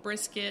pig and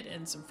brisket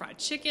and some fried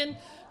chicken.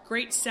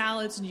 Great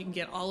salads, and you can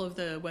get all of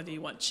the, whether you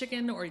want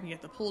chicken or you can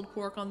get the pulled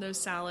pork on those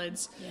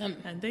salads. Yum.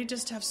 And they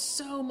just have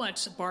so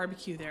much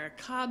barbecue there.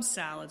 Cobb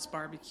salads,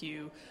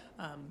 barbecue,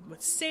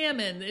 with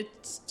salmon.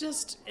 It's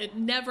just a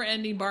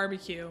never-ending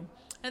barbecue.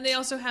 And they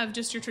also have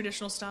just your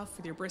traditional stuff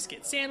with your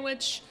brisket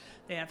sandwich.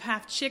 They have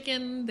half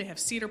chicken. They have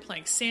cedar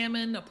plank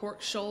salmon, a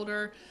pork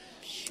shoulder.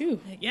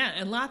 Phew. Yeah,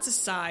 and lots of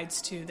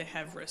sides, too. They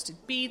have roasted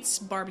beets,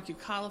 barbecue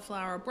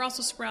cauliflower,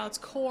 Brussels sprouts,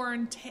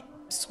 corn,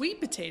 sweet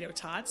potato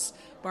tots,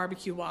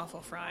 barbecue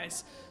waffle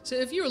fries. So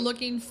if you were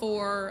looking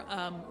for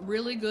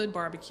really good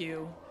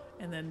barbecue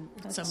and then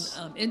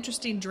some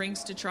interesting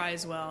drinks to try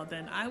as well,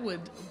 then I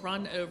would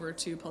run over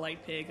to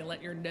Polite Pig and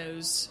let your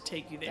nose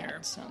take you there.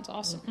 That sounds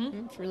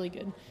awesome. It's really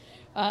good.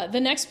 The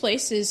next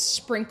place is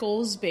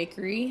Sprinkles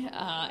Bakery.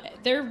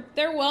 They're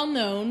well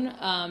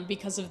known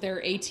because of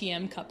their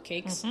ATM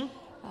cupcakes,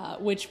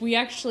 which we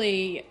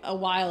actually a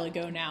while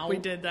ago now we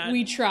did that.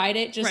 We tried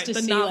it just to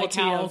see like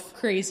how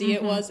crazy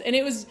it was, and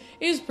it was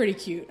pretty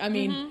cute. I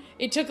mean,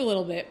 it took a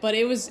little bit, but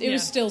it was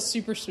still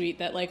super sweet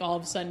that like all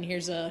of a sudden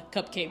here's a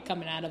cupcake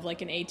coming out of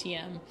like an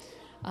ATM.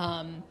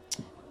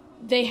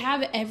 They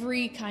have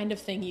every kind of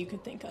thing you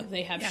could think of.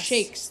 They have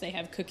shakes, they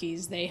have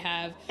cookies, they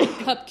have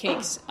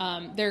cupcakes.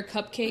 Their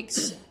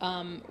cupcakes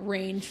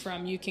range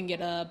from, you can get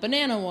a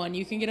banana one,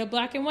 you can get a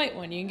black and white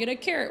one, you can get a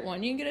carrot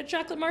one, you can get a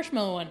chocolate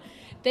marshmallow one.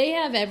 They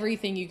have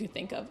everything you could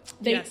think of.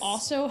 They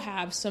also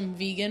have some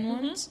vegan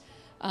ones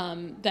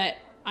that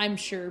I'm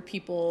sure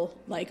people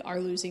like are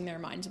losing their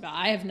minds about.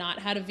 I have not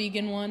had a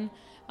vegan one.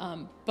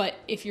 But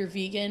if you're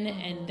vegan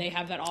and they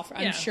have that offer,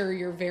 I'm sure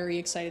you're very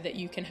excited that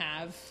you can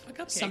have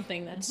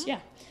something that's,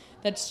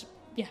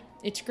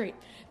 it's great.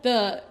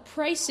 The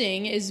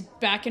pricing is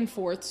back and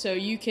forth. So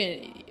you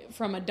can,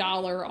 from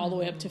 $1 all the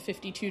way up to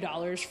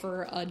 $52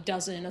 for a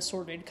dozen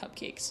assorted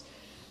cupcakes.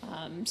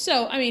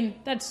 So, I mean,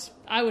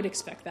 I would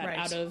expect that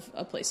out of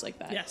a place like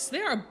that. Yes,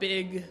 they are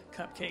big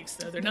cupcakes,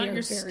 though. They're not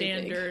your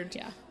standard,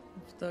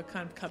 the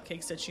kind of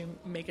cupcakes that you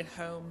make at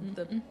home.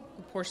 The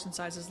portion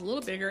size is a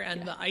little bigger,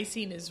 and the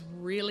icing is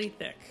really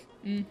thick.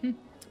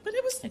 But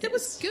it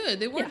was good.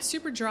 They weren't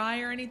super dry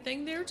or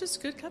anything. They were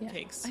just good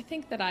cupcakes. I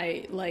think that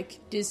I like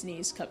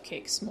Disney's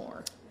cupcakes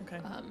more. Okay.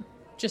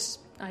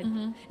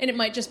 And it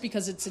might just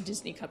because it's a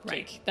Disney cupcake.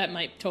 Right. That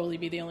might totally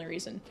be the only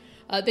reason.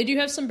 They do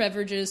have some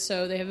beverages,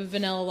 so they have a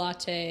vanilla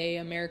latte,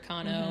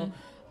 Americano,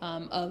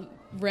 a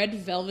red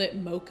velvet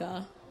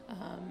mocha,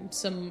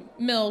 some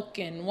milk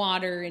and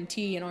water and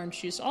tea and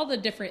orange juice, all the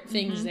different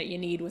things that you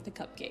need with a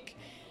cupcake.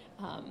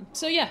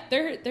 So yeah,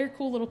 they're a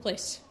cool little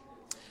place.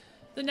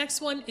 The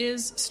next one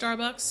is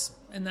Starbucks,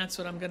 and that's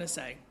what I'm going to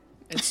say.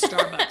 It's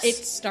Starbucks.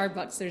 It's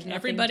Starbucks. There's nothing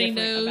Everybody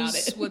different knows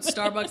about it. what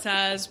Starbucks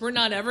has. We're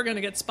not ever going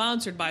to get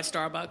sponsored by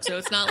Starbucks, so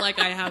it's not like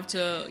I have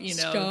to,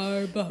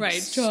 Starbucks.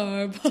 Right.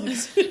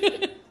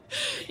 Starbucks.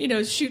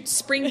 Shoot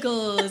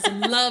sprinkles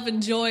and love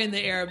and joy in the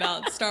air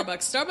about Starbucks.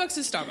 Starbucks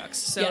is Starbucks.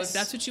 So if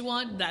that's what you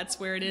want, that's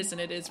where it is, and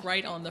it is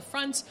right on the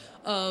front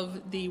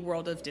of the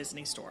World of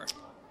Disney store.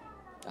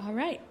 All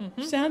right.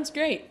 Sounds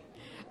great.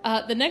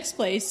 The next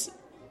place,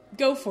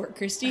 go for it,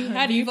 Christy.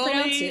 How do you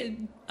pronounce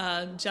it?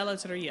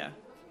 Gelateria.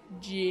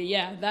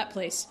 Yeah, that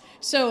place.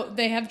 So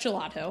they have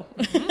gelato.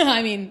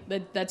 I mean,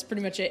 that's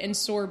pretty much it. And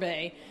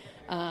sorbet.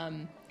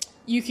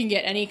 You can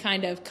get any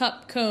kind of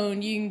cup,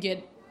 cone. You can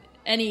get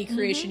any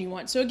creation you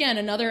want. So again,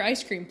 another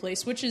ice cream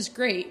place, which is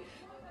great,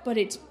 but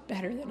it's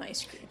better than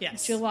ice cream.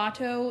 Yes.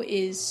 Gelato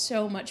is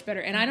so much better.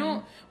 And I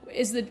don't...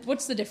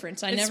 what's the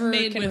difference? It's never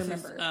made can with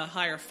remember.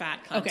 Higher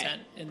fat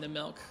content in the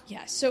milk.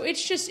 Yeah, so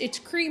it's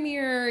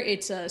creamier,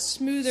 it's a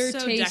smoother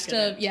taste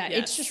decadent. of,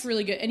 it's just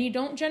really good. And you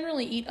don't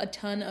generally eat a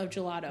ton of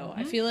gelato.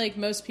 I feel like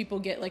most people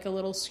get like a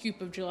little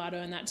scoop of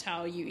gelato and that's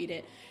how you eat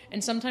it.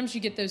 And sometimes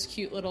you get those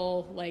cute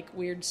little like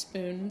weird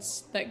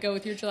spoons that go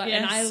with your gelato.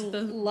 Yes,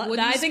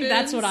 and I think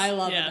that's what I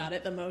love about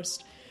it the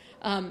most.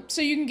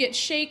 So you can get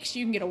shakes,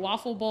 you can get a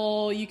waffle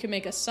bowl, you can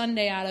make a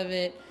sundae out of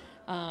it.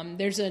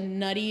 There's a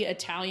nutty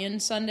Italian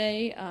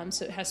sundae,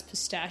 so it has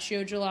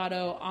pistachio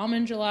gelato,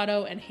 almond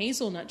gelato, and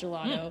hazelnut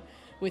gelato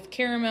with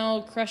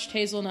caramel, crushed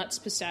hazelnuts,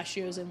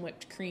 pistachios, and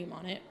whipped cream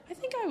on it. I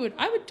think I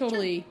would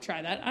totally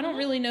try that. I don't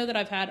really know that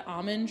I've had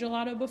almond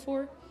gelato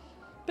before,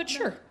 but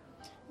sure.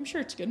 I'm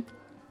sure it's good.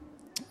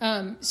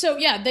 So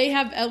yeah, they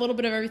have a little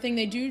bit of everything.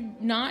 They do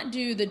not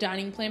do the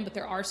dining plan, but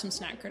there are some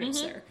snack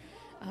credits there.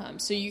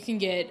 So you can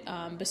get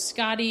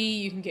biscotti,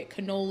 you can get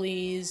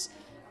cannolis.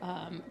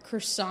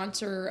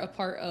 Croissants are a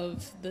part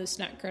of the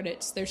snack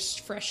credits. There's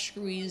fresh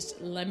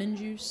squeezed lemon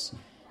juice.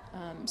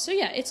 So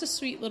yeah, it's a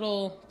sweet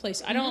little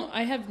place.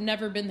 I have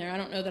never been there. I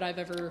don't know that I've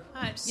ever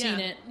seen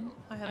it.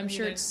 I'm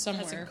sure it's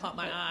somewhere. It hasn't caught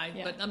my eye,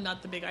 but I'm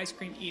not the big ice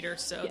cream eater,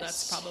 so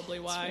that's probably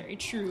why. That's very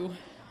true.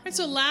 All right,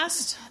 so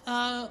last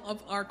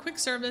of our quick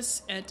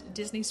service at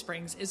Disney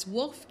Springs is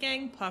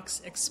Wolfgang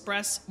Puck's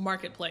Express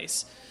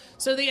Marketplace.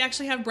 So they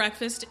actually have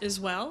breakfast as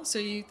well. So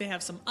they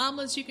have some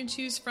omelets you can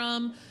choose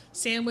from,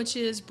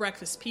 sandwiches,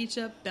 breakfast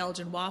pizza,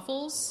 Belgian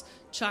waffles,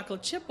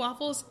 chocolate chip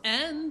waffles,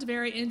 and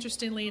very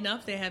interestingly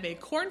enough, they have a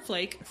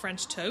cornflake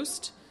French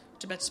toast,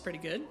 which I bet is pretty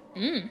good.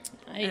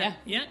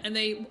 Yeah, and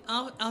they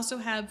also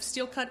have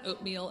steel-cut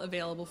oatmeal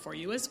available for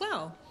you as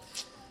well.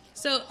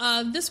 So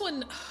this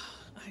one,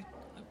 I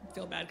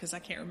feel bad because I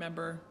can't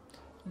remember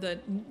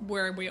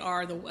where we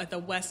are at the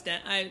west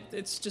end.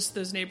 It's just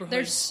those neighborhoods.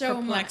 There's so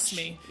perplex much.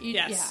 me.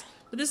 Yes. Yeah.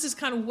 But this is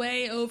kind of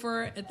way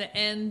over at the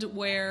end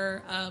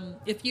where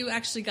if you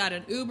actually got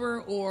an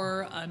Uber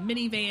or a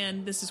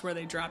minivan, this is where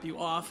they drop you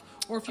off.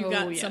 Or if you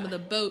got some of the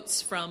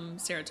boats from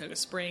Saratoga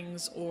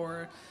Springs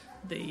or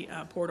the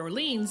Port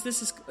Orleans,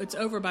 it's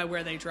over by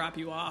where they drop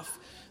you off.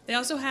 They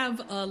also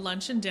have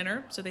lunch and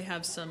dinner. So they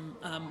have some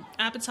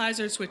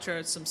appetizers, which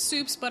are some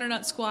soups,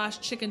 butternut squash,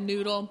 chicken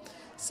noodle,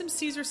 some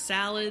Caesar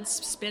salads,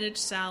 spinach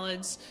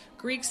salads,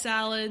 Greek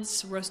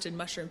salads, roasted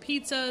mushroom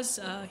pizzas.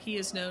 He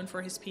is known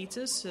for his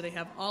pizzas, so they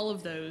have all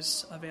of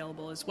those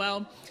available as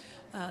well.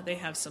 They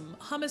have some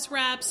hummus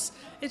wraps.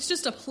 It's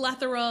just a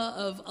plethora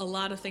of a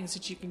lot of things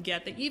that you can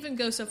get. They even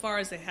go so far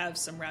as they have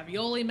some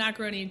ravioli,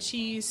 macaroni and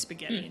cheese,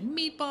 spaghetti and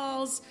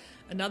meatballs,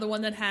 another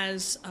one that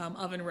has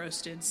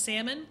oven-roasted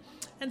salmon,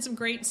 and some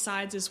great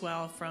sides as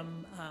well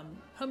from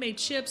homemade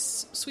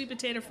chips, sweet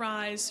potato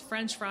fries,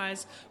 French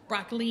fries,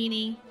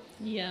 broccolini.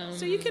 Yum.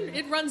 So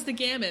it runs the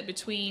gamut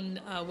between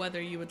whether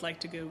you would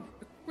like to go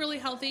really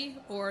healthy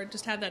or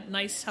just have that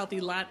nice, healthy,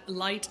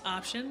 light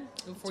option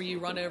before you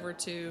run over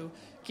to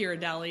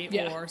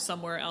Ghirardelli or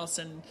somewhere else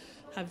and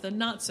have the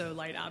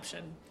not-so-light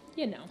option.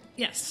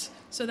 Yes.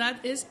 So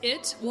that is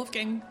it.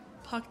 Wolfgang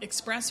Puck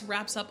Express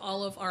wraps up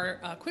all of our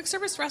quick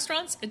service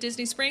restaurants at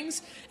Disney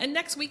Springs. And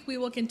next week, we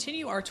will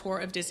continue our tour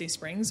of Disney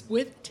Springs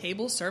with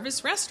table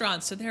service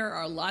restaurants. So there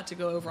are a lot to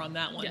go over on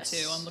that one,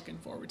 too. I'm looking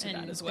forward to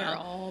that as well. They're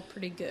all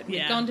pretty good.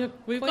 We've gone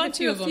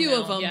to a few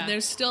of them. Yeah.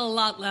 There's still a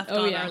lot left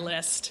on our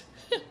list.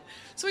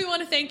 So we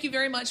want to thank you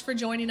very much for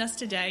joining us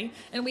today.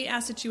 And we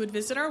ask that you would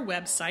visit our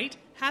website,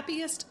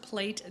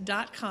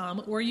 happiestplate.com,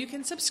 where you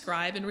can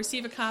subscribe and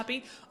receive a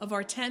copy of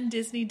our 10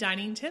 Disney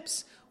dining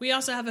tips. We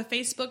also have a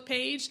Facebook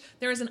page.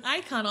 There is an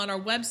icon on our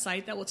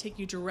website that will take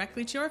you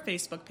directly to our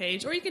Facebook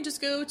page, or you can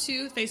just go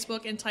to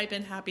Facebook and type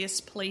in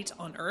Happiest Plate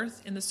on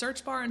Earth in the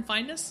search bar and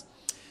find us.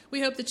 We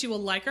hope that you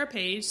will like our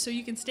page so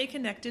you can stay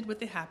connected with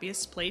the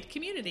Happiest Plate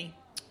community.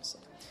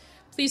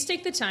 Please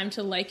take the time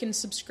to like and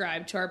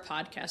subscribe to our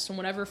podcast in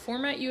whatever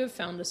format you have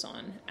found us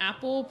on.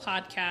 Apple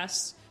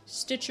Podcasts,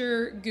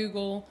 Stitcher,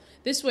 Google.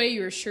 This way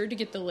you are sure to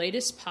get the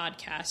latest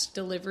podcast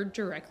delivered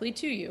directly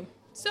to you.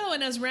 So,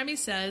 and as Remy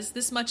says,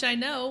 this much I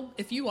know,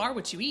 if you are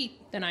what you eat,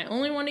 then I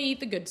only want to eat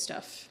the good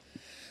stuff.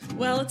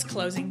 Well, it's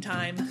closing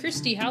time.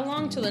 Christy, how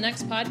long till the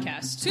next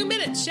podcast? 2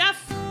 minutes,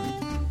 chef!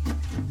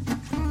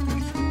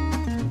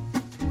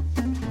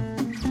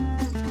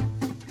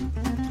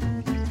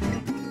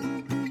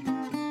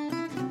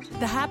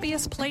 The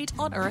Happiest Plate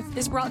on Earth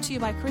is brought to you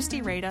by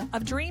Christy Rada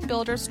of Dream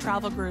Builders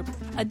Travel Group,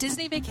 a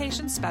Disney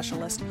vacation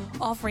specialist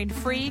offering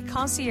free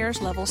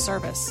concierge-level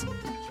service,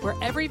 where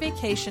every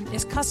vacation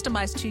is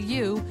customized to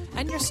you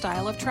and your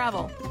style of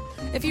travel.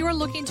 If you are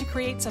looking to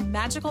create some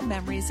magical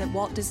memories at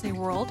Walt Disney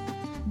World,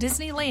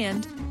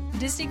 Disneyland,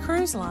 Disney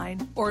Cruise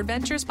Line, or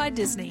Adventures by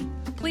Disney,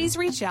 please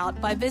reach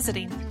out by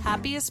visiting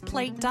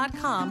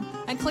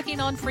happiestplate.com and clicking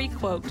on Free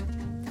Quote.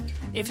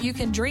 If you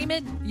can dream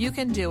it, you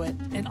can do it.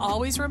 And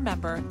always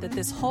remember that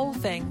this whole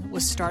thing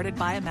was started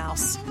by a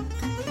mouse.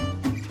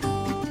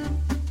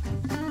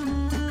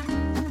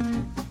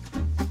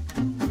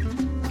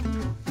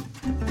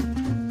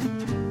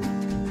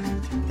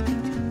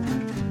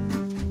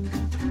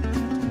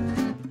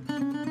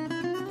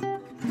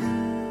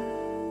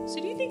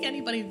 So do you think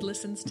anybody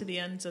listens to the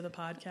ends of the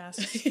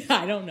podcast?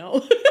 I don't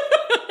know.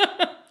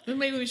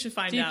 Maybe we should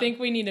find out. Do you think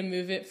we need to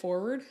move it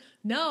forward?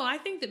 No, I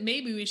think that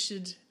maybe we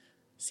should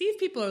see if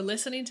people are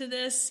listening to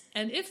this,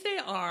 and if they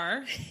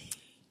are,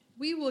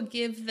 we will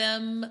give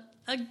them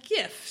a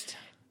gift.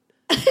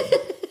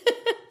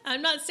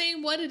 I'm not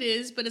saying what it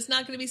is, but it's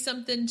not going to be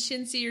something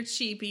chintzy or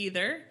cheap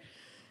either.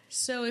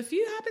 So if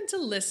you happen to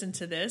listen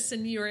to this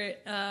and you're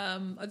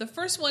the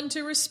first one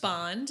to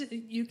respond,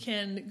 you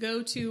can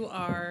go to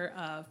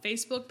our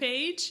Facebook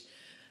page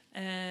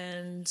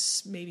and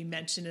maybe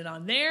mention it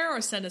on there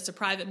or send us a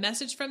private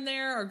message from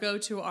there or go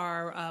to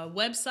our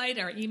website.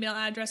 Our email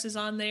address is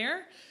on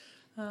there.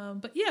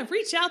 But yeah,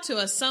 reach out to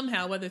us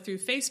somehow, whether through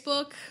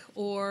Facebook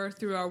or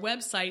through our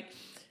website,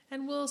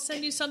 and we'll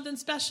send you something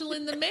special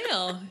in the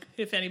mail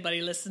if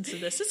anybody listens to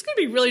this. It's going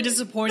to be really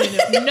disappointing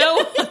if no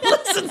one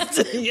listens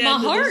to the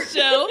end of the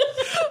show.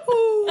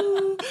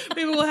 Ooh,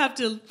 maybe we'll have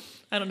to,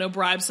 I don't know,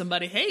 bribe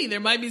somebody. Hey, there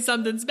might be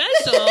something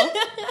special.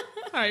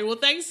 All right. Well,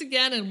 thanks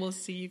again, and we'll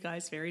see you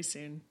guys very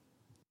soon.